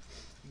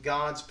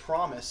 God's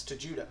promise to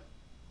Judah.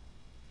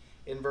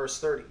 In verse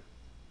 30.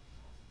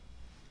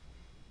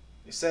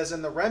 It says,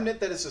 "And the remnant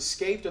that is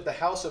escaped of the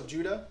house of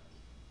Judah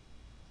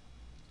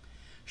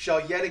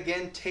shall yet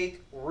again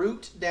take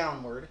root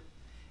downward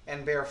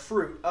and bear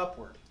fruit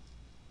upward.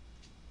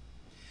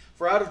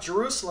 For out of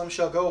Jerusalem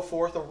shall go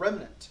forth a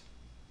remnant,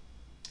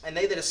 and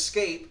they that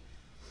escape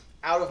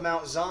out of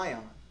Mount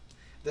Zion.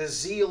 The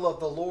zeal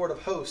of the Lord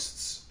of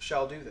hosts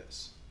shall do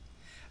this.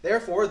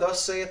 Therefore,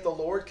 thus saith the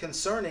Lord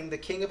concerning the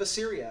king of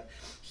Assyria,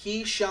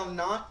 He shall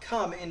not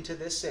come into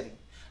this city,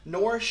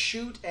 nor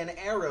shoot an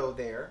arrow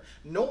there,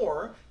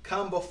 nor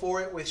come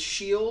before it with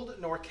shield,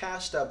 nor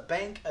cast a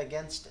bank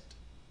against it.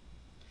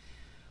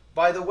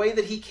 By the way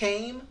that he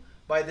came,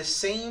 by the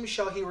same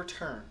shall he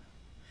return,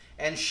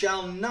 and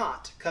shall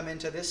not come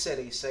into this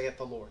city, saith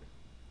the Lord.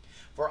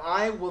 For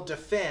I will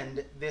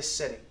defend this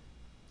city,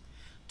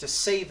 to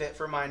save it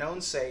for mine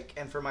own sake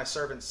and for my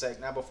servant's sake."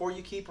 Now, before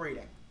you keep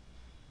reading,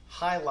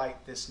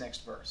 highlight this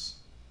next verse.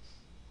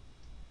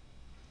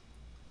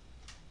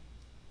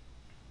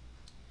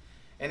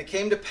 "And it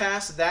came to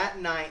pass that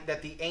night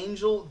that the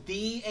angel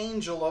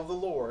of the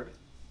Lord,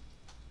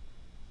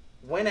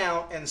 went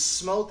out and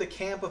smote the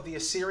camp of the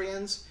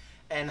Assyrians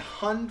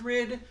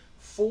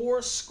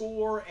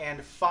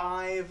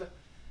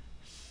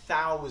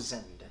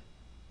 185,000.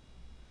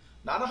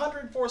 Not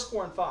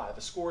 185.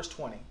 A score is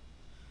 20.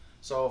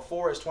 So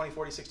 4 is 20,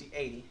 40, 60,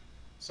 80.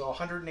 So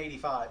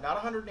 185. Not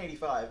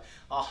 185.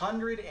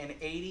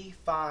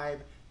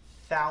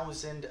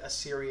 185,000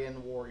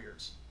 Assyrian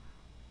warriors.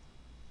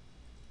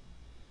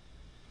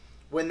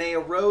 When they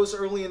arose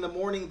early in the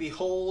morning,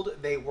 behold,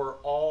 they were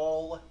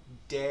all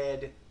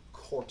dead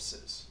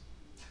corpses."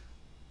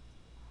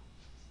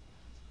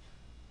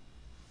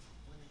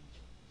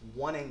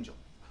 One angel.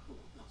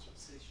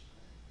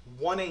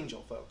 One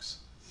angel, folks.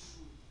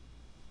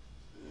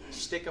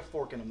 Stick a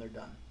fork in them, they're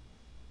done.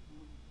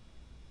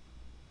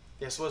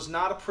 This was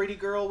not a pretty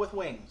girl with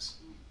wings.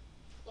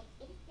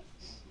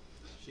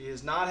 She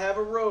does not have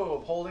a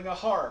robe holding a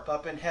harp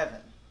up in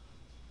heaven.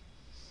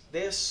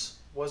 This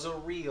was a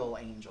real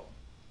angel.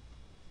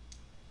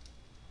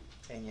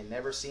 And you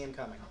never see him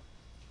coming.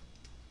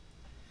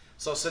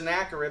 So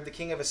Sennacherib, the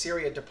king of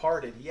Assyria,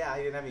 departed. Yeah,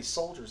 he didn't have any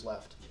soldiers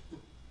left.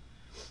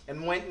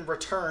 And went and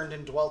returned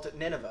and dwelt at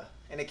Nineveh.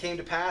 And it came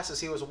to pass, as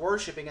he was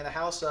worshipping in the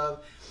house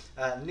of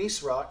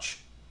Nisroch,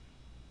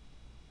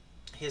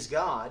 his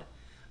god,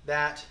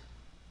 that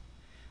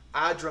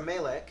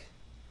Adramelech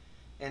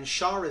and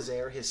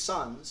Sharezer, his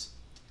sons,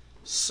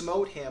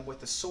 smote him with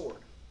the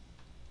sword.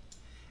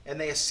 And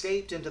they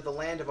escaped into the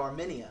land of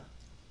Armenia.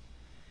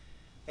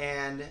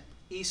 And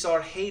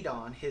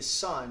Esarhaddon, his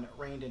son,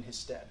 reigned in his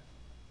stead.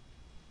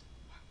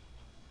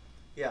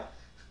 Yeah.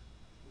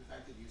 The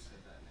fact that you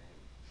said that name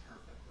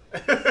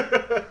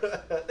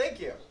perfectly. Thank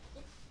you.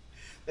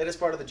 That is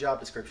part of the job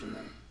description,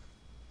 then.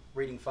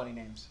 Reading funny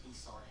names.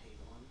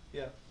 Esarhaddon.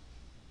 Yeah.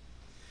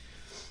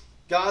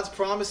 God's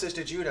promises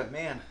to Judah.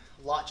 Man,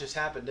 a lot just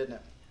happened, didn't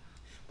it?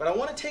 But I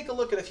want to take a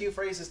look at a few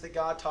phrases that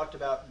God talked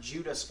about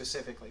Judah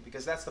specifically,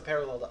 because that's the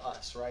parallel to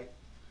us, right?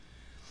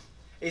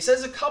 He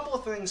says a couple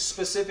of things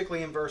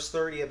specifically in verse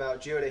 30 about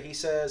Judah. He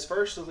says,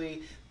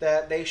 firstly,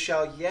 that they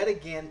shall yet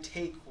again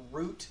take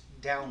root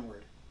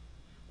downward,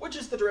 which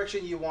is the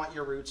direction you want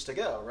your roots to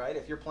go, right?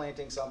 If you're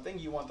planting something,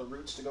 you want the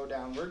roots to go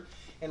downward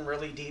and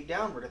really deep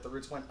downward. If the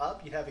roots went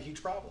up, you'd have a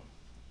huge problem.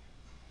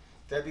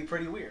 That'd be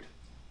pretty weird.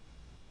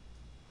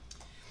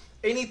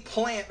 Any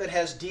plant that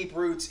has deep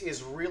roots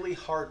is really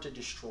hard to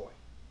destroy.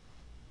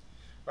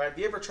 Right? Have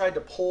you ever tried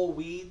to pull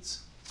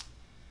weeds?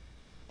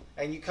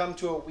 And you come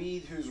to a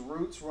weed whose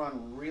roots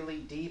run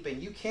really deep,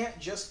 and you can't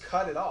just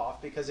cut it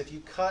off, because if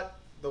you cut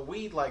the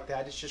weed like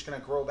that, it's just going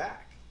to grow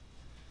back.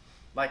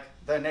 Like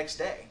the next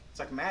day. It's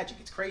like magic.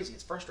 It's crazy.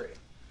 It's frustrating.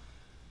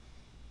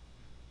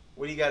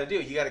 What do? You got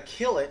to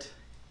kill it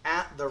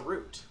at the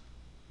root.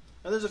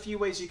 Now, there's a few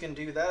ways you can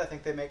do that. I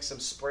think they make some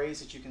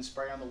sprays that you can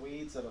spray on the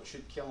weeds that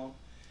should kill them.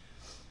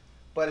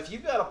 But if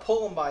you've got to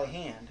pull them by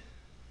hand,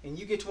 and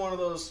you get to one of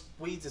those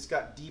weeds that's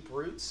got deep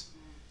roots,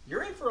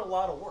 you're in for a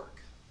lot of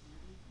work.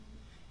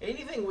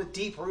 Anything with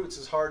deep roots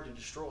is hard to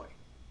destroy.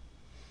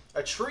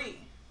 A tree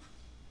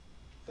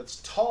that's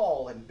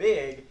tall and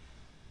big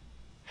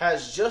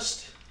has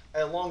just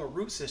as long a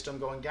root system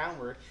going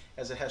downward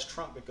as it has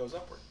trunk that goes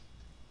upward.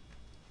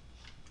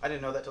 I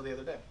didn't know that till the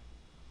other day.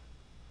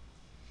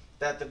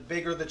 That the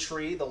bigger the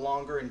tree, the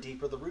longer and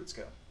deeper the roots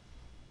go.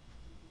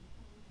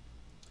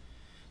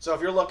 So if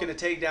you're looking to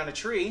take down a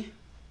tree,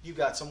 you've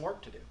got some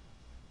work to do.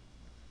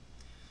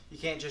 You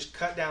can't just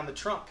cut down the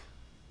trunk,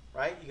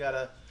 right? You got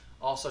to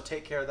also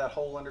take care of that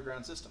whole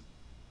underground system.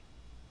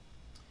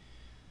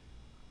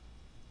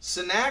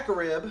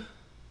 Sennacherib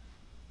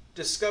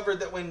discovered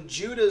that when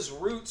Judah's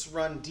roots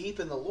run deep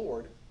in the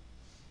Lord,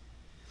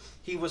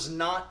 he was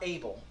not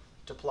able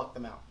to pluck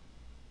them out.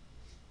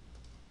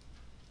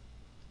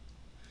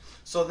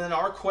 So then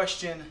our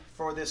question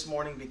for this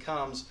morning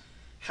becomes,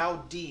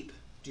 how deep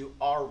do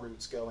our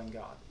roots go in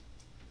God?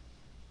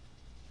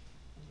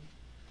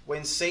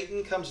 When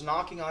Satan comes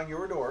knocking on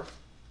your door,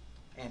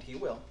 and he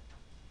will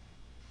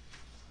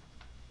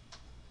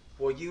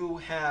you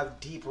have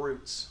deep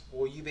roots?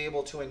 Will you be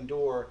able to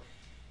endure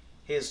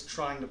his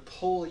trying to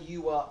pull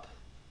you up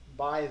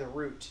by the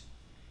root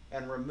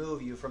and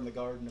remove you from the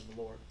garden of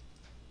the Lord?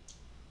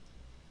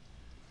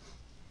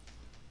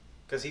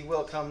 Because he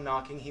will come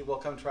knocking. He will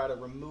come try to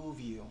remove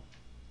you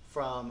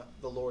from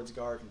the Lord's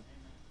garden.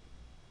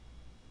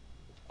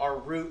 Our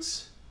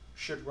roots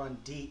should run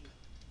deep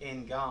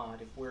in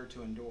God if we're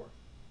to endure.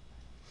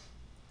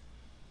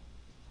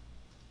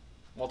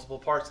 Multiple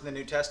parts in the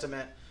New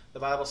Testament, the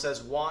Bible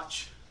says,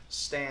 watch,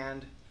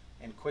 stand,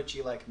 and quit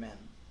ye like men.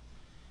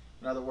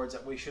 In other words,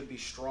 that we should be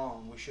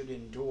strong, we should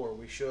endure,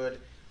 we should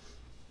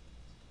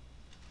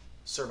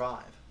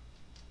survive.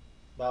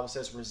 The Bible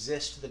says,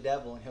 resist the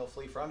devil and he'll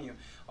flee from you.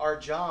 Our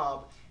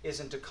job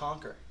isn't to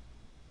conquer.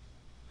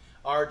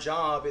 Our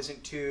job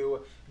isn't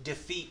to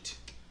defeat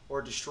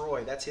or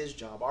destroy. That's his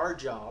job. Our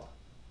job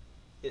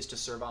is to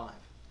survive.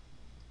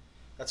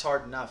 That's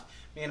hard enough.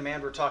 Me and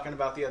Amanda were talking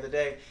about the other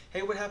day,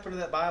 hey, what happened to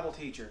that Bible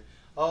teacher?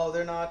 Oh,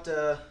 they're not,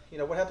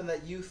 what happened to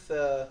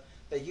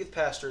that youth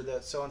pastor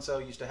that so-and-so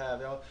used to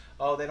have?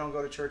 Oh, they don't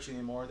go to church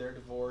anymore. They're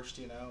divorced,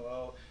 they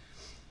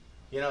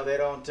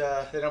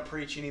don't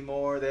preach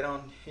anymore. They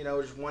don't,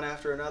 just one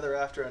after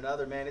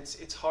another. Man,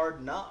 it's hard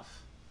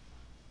enough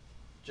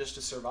just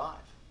to survive.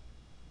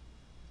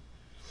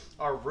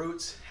 Our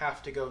roots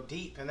have to go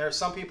deep. And there are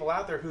some people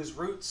out there whose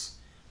roots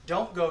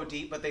don't go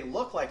deep, but they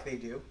look like they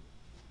do.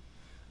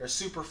 They're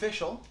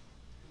superficial.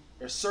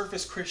 They're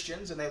surface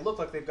Christians, and they look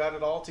like they've got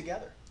it all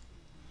together.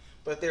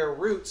 But their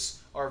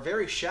roots are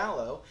very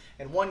shallow,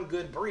 and one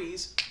good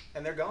breeze,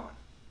 and they're gone.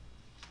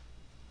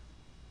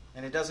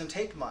 And it doesn't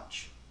take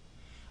much.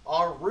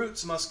 Our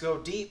roots must go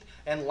deep,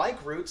 and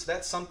like roots,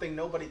 that's something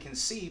nobody can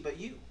see but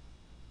you.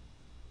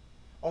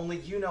 Only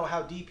you know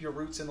how deep your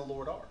roots in the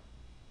Lord are.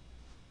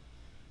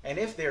 And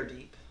if they're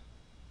deep,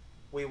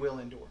 we will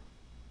endure.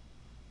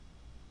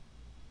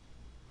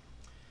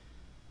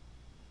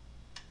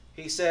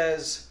 He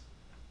says,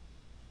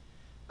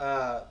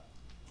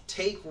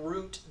 take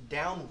root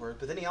downward,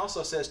 but then he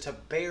also says to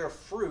bear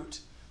fruit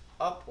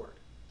upward.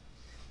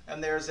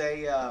 And there's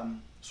a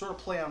sort of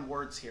play on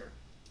words here.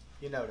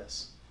 You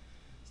notice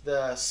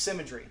the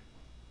symmetry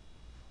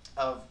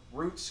of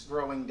roots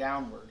growing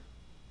downward,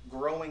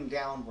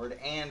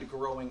 and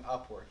growing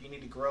upward. You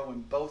need to grow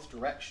in both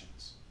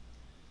directions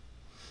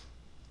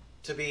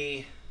to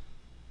be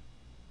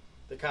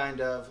the kind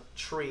of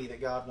tree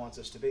that God wants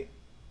us to be.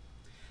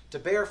 To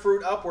bear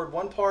fruit upward,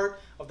 one part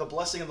of the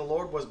blessing of the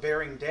Lord was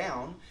bearing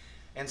down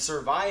and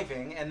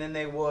surviving, and then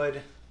they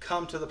would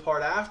come to the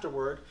part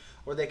afterward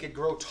where they could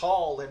grow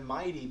tall and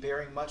mighty,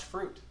 bearing much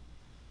fruit.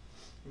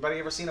 Anybody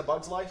ever seen A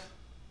Bug's Life?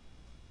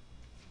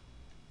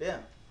 Yeah.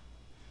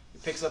 He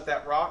picks up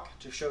that rock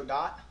to show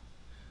Dot,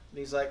 and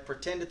he's like,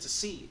 pretend it's a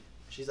seed.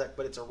 She's like,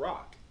 but it's a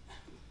rock.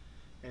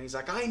 And he's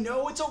like, I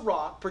know it's a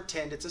rock,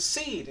 pretend it's a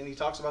seed. And he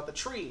talks about the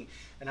tree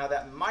and how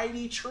that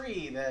mighty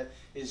tree that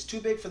is too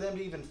big for them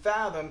to even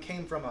fathom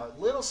came from a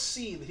little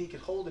seed that he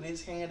could hold in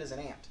his hand as an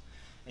ant.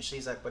 And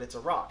she's like, but it's a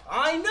rock.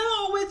 I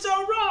know it's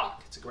a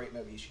rock. It's a great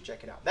movie. You should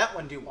check it out. That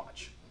one do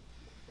watch.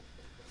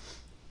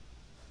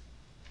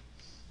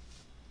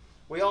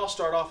 We all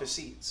start off as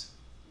seeds.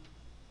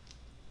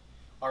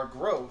 Our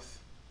growth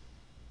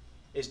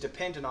is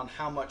dependent on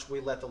how much we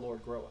let the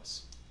Lord grow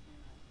us.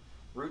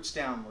 Roots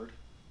downward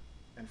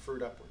and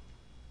fruit upward.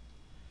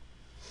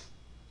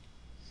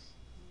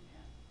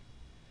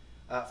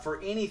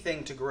 For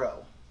anything to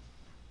grow,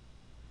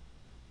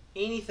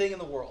 anything in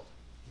the world,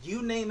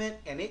 you name it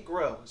and it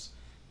grows,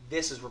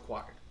 this is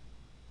required.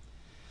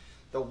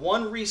 The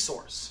one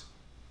resource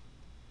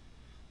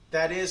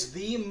that is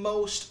the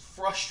most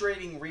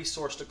frustrating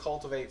resource to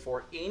cultivate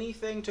for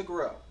anything to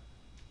grow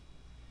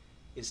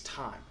is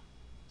time.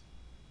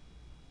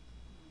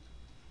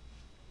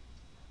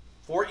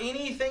 For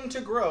anything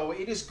to grow,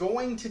 it is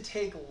going to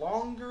take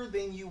longer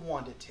than you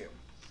want it to.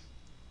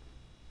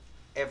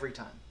 Every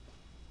time.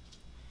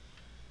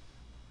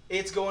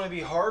 It's going to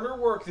be harder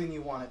work than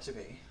you want it to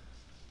be.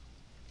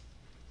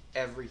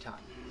 Every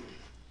time.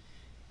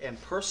 And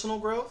personal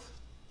growth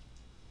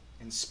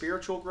and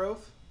spiritual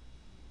growth,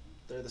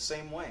 they're the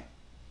same way.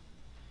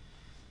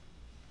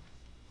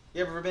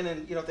 You ever been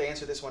in, you don't have to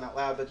answer this one out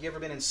loud, but you ever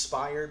been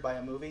inspired by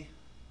a movie?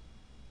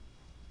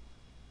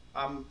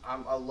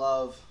 I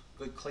love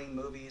good, clean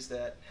movies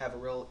that have a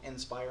real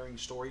inspiring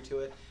story to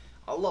it.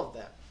 I love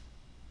that.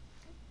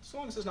 As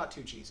long as it's not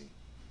too cheesy.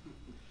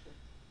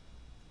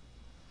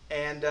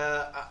 And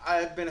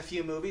I've been a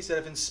few movies that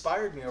have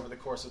inspired me over the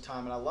course of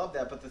time, and I love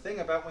that. But the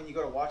thing about when you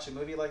go to watch a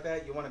movie like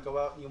that, you want to go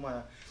out and you want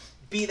to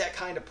be that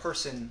kind of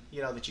person,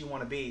 that you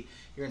want to be.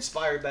 You're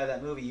inspired by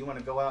that movie. You want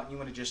to go out and you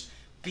want to just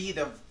be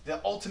the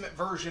ultimate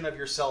version of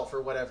yourself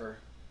or whatever.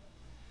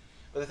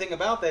 But the thing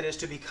about that is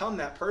to become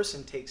that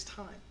person takes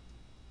time.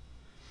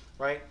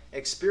 Right?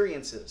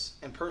 Experiences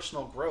and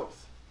personal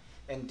growth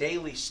and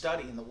daily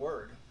study in the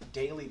Word,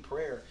 daily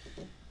prayer,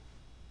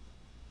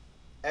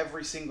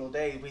 every single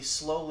day, we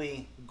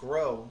slowly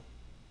grow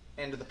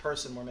into the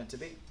person we're meant to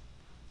be.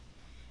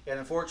 And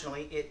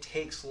unfortunately, it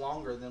takes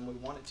longer than we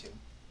want it to.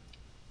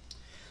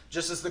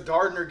 Just as the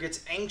gardener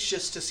gets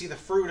anxious to see the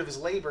fruit of his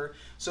labor,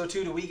 so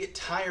too do we get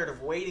tired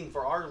of waiting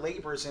for our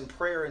labors in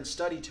prayer and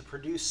study to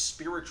produce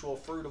spiritual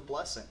fruit of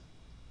blessing.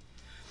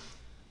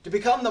 To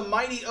become the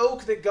mighty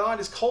oak that God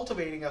is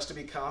cultivating us to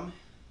become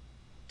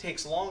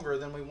takes longer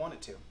than we want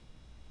it to.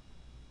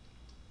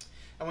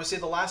 And we see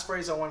the last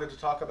phrase I wanted to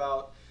talk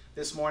about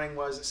this morning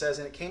was, it says,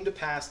 "And it came to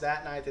pass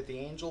that night that the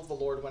angel of the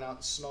Lord went out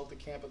and smote the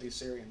camp of the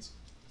Assyrians."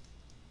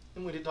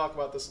 And we did talk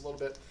about this a little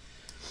bit.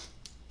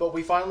 But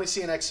we finally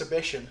see an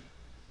exhibition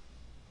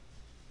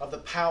of the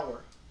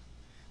power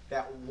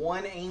that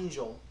one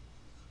angel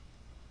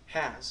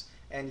has.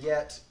 And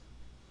yet,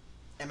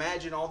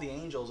 imagine all the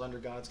angels under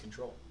God's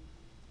control.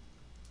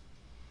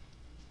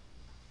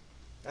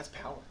 That's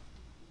power.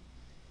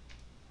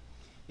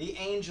 The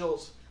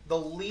angels, the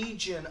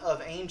legion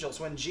of angels.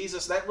 When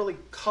Jesus, that really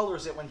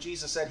colors it when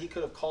Jesus said he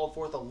could have called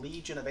forth a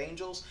legion of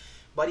angels.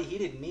 Buddy, he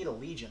didn't need a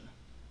legion.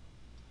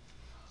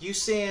 You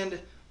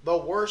send the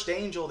worst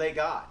angel they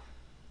got.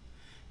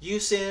 You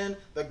send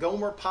the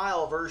Gomer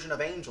Pyle version of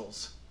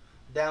angels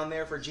down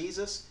there for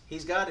Jesus,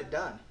 he's got it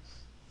done.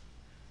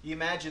 You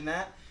imagine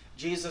that?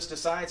 Jesus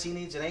decides he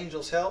needs an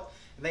angel's help,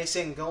 and they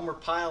send Gomer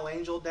Pyle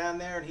angel down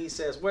there, and he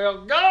says,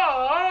 "Well,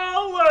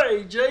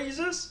 golly,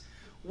 Jesus,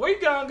 we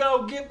gonna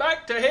go get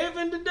back to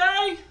heaven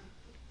today?"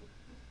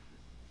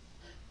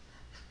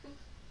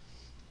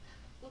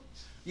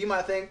 You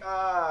might think,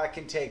 I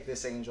can take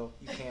this angel.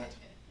 You can't.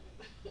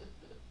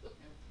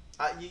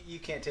 You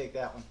can't take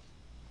that one.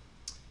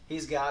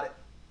 He's got it.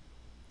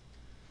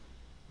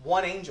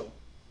 One angel.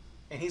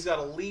 And he's got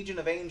a legion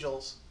of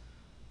angels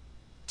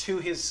to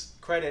his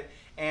credit.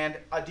 And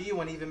I do you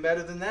one even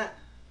better than that.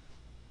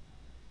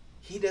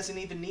 He doesn't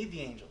even need the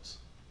angels.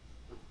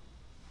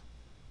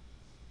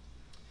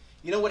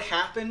 You know what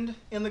happened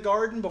in the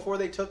garden before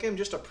they took him,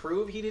 just to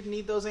prove he didn't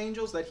need those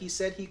angels that he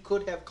said he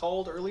could have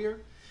called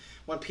earlier?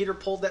 When Peter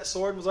pulled that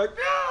sword and was like,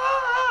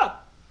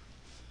 "Ah!"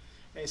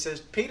 And he says,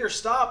 "Peter,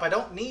 stop. I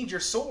don't need your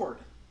sword.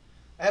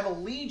 I have a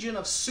legion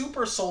of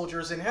super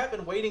soldiers in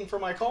heaven waiting for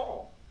my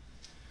call."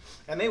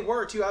 And they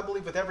were too, I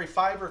believe, with every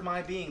fiber of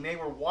my being. They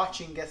were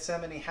watching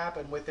Gethsemane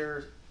happen with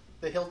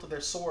the hilt of their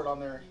sword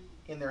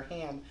in their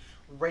hand,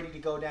 ready to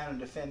go down and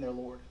defend their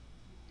Lord.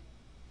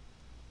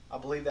 I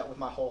believe that with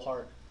my whole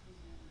heart.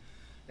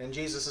 And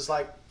Jesus is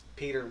like,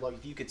 "Peter, look,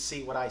 if you could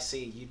see what I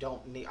see,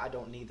 I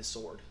don't need the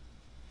sword."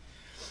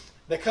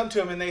 They come to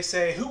him and they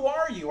say, "Who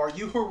are you? Are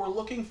you who we're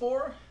looking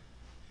for?"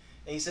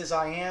 And he says,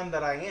 "I am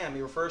that I am."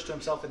 He refers to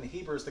himself in the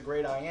Hebrew as the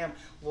great I am. A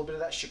little bit of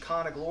that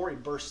Shekinah glory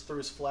bursts through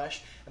his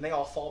flesh, and they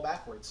all fall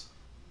backwards.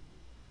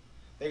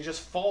 They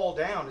just fall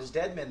down as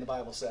dead men, the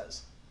Bible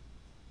says.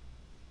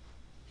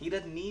 He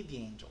doesn't need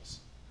the angels.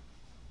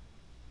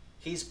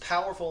 He's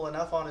powerful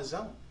enough on his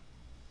own.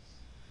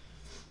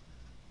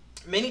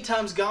 Many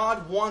times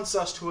God wants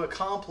us to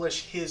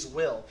accomplish his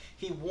will.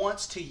 He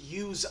wants to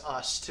use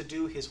us to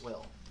do his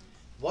will.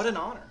 What an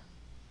honor.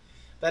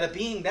 That a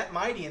being that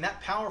mighty and that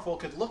powerful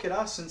could look at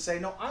us and say,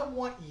 "No, I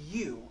want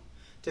you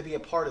to be a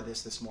part of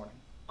this morning.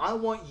 I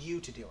want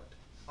you to do it.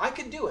 I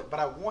could do it, but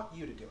I want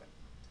you to do it."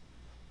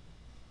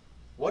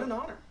 What an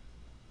honor.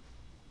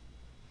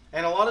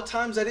 And a lot of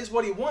times that is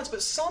what he wants,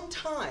 but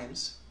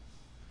sometimes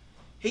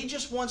he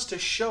just wants to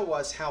show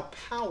us how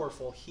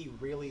powerful he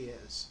really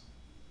is.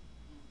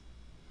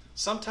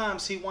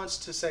 Sometimes he wants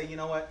to say, "You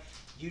know what?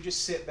 You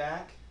just sit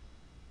back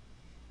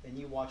and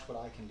you watch what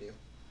I can do."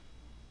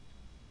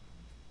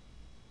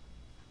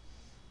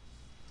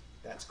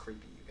 That's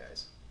creepy, you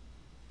guys.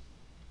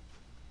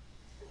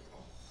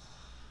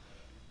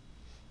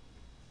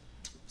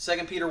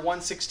 2 Peter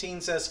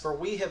 1:16 says, "For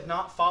we have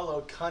not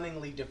followed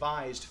cunningly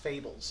devised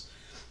fables."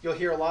 You'll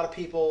hear a lot of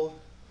people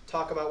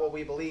talk about what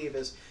we believe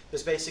is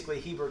basically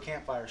Hebrew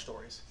campfire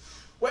stories.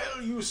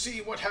 "Well, you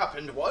see, what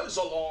happened was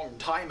a long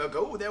time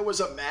ago there was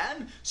a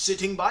man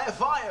sitting by a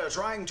fire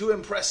trying to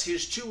impress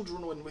his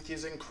children with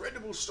his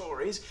incredible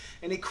stories,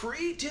 and he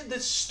created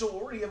this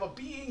story of a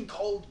being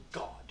called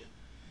God.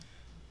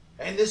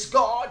 And this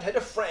God had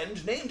a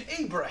friend named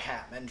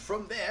Abraham, and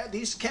from there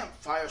these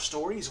campfire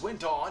stories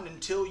went on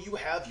until you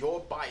have your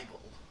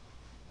Bible."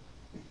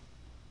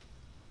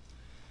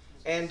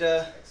 And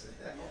That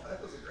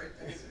was a great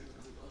answer.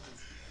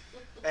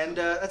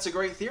 that's a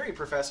great theory,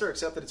 Professor,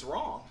 except that it's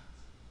wrong.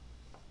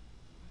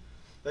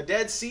 The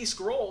Dead Sea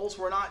Scrolls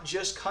were not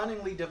just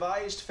cunningly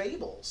devised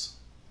fables,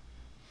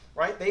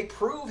 right? They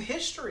prove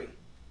history.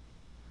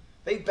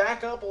 They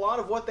back up a lot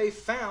of what they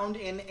found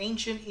in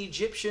ancient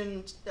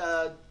Egyptian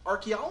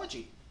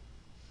archaeology.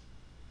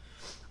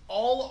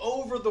 All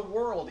over the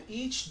world,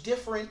 each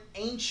different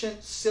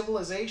ancient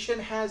civilization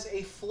has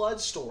a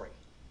flood story.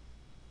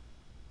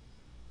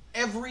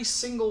 Every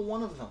single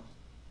one of them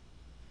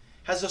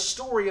has a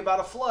story about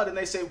a flood, and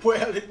they say,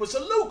 "Well, it was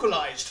a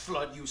localized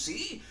flood, you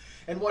see.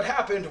 And what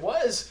happened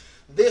was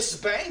this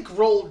bank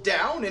rolled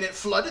down and it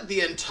flooded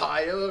the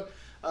entire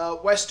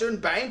western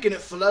bank, and it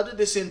flooded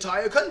this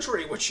entire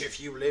country, which if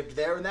you lived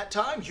there in that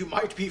time, you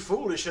might be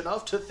foolish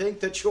enough to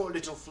think that your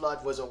little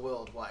flood was a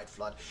worldwide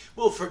flood.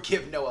 We'll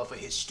forgive Noah for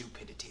his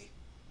stupidity.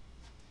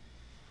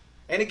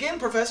 And again,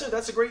 Professor,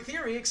 that's a great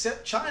theory,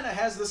 except China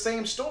has the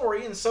same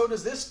story, and so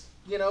does this,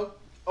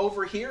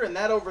 over here and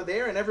that over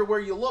there, and everywhere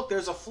you look,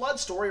 there's a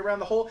flood story around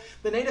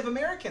the Native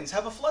Americans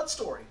have a flood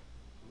story.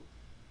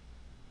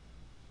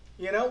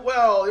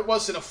 Well, it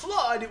wasn't a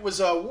flood, it was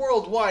a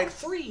worldwide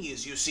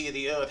freeze. You see,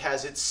 the earth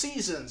has its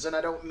seasons, and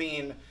I don't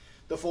mean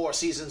the 4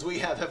 seasons we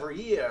have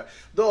every year.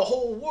 The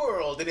whole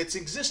world in its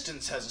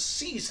existence has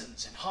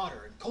seasons, and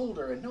hotter and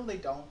colder, and no, they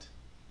don't.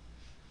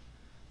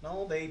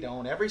 No, they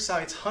don't. Every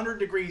site's 100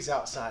 degrees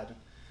outside.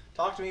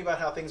 Talk to me about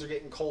how things are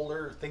getting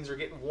colder, things are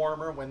getting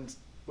warmer when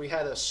we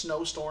had a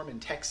snowstorm in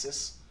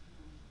Texas.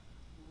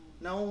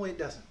 No, it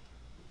doesn't.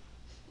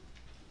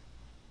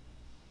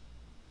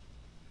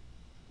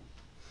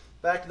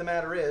 Fact of the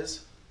matter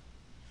is,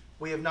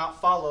 we have not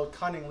followed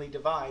cunningly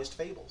devised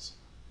fables.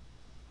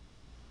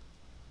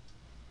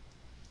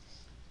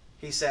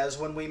 He says,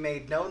 when we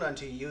made known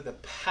unto you the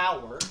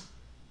power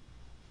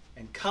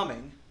and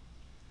coming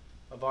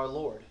of our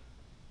Lord,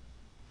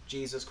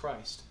 Jesus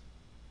Christ.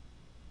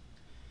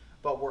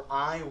 But we're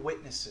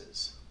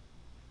eyewitnesses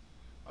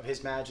of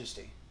his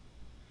majesty.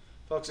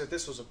 Folks, if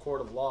this was a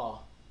court of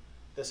law,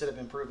 this would have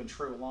been proven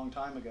true a long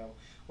time ago.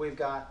 We've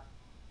got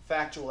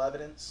factual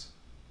evidence.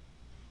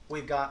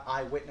 We've got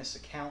eyewitness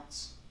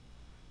accounts.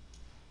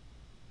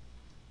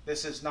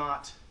 This is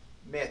not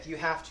myth. You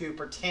have to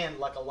pretend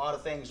like a lot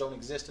of things don't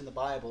exist in the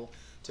Bible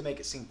to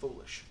make it seem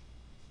foolish.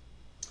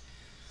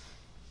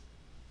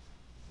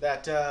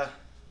 That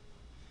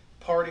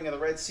parting of the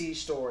Red Sea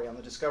story on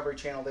the Discovery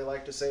Channel, they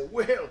like to say,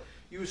 well,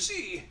 you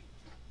see,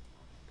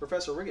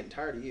 Professor, we're getting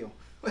tired of you.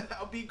 Well,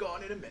 I'll be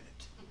gone in a minute.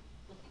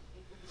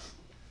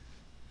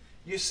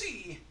 You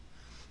see,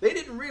 they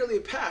didn't really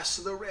pass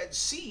the Red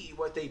Sea.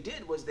 What they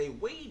did was they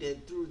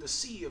waded through the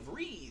Sea of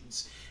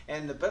Reeds.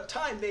 And by the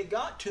time they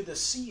got to the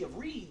Sea of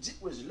Reeds,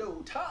 it was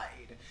low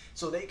tide.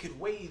 So they could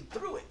wade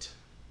through it.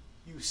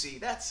 You see,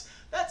 that's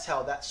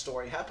how that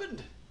story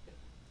happened.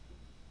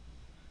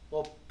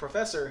 Well,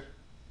 Professor,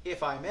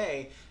 if I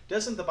may,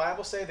 doesn't the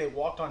Bible say they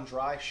walked on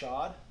dry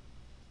shod?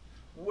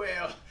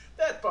 Well,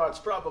 that part's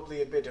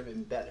probably a bit of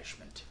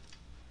embellishment.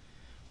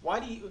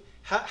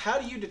 How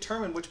do you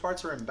determine which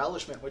parts are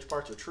embellishment, which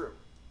parts are true?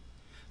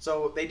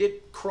 So they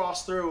did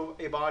cross through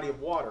a body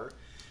of water,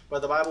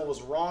 but the Bible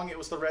was wrong it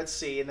was the Red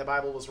Sea, and the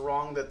Bible was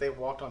wrong that they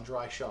walked on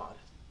dry shod.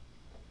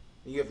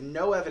 You have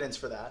no evidence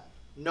for that,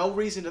 no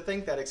reason to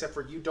think that except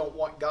for you don't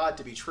want God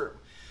to be true.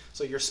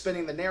 So you're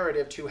spinning the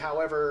narrative to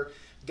however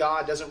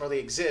God doesn't really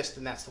exist,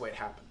 and that's the way it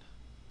happened.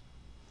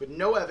 With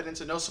no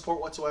evidence and no support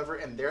whatsoever,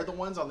 and they're the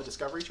ones on the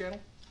Discovery Channel?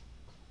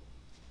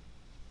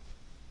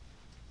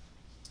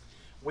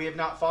 We have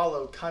not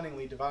followed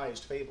cunningly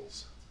devised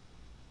fables.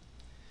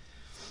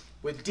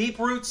 With deep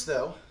roots,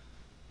 though,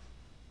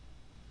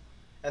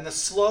 and the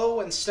slow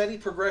and steady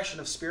progression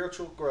of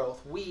spiritual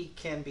growth, we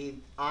can be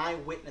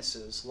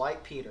eyewitnesses,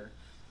 like Peter,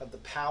 of the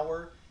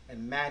power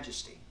and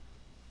majesty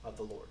of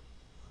the Lord.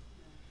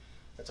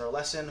 That's our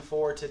lesson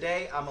for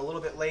today. I'm a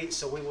little bit late,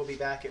 so we will be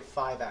back at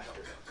 5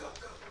 after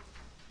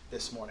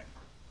this morning.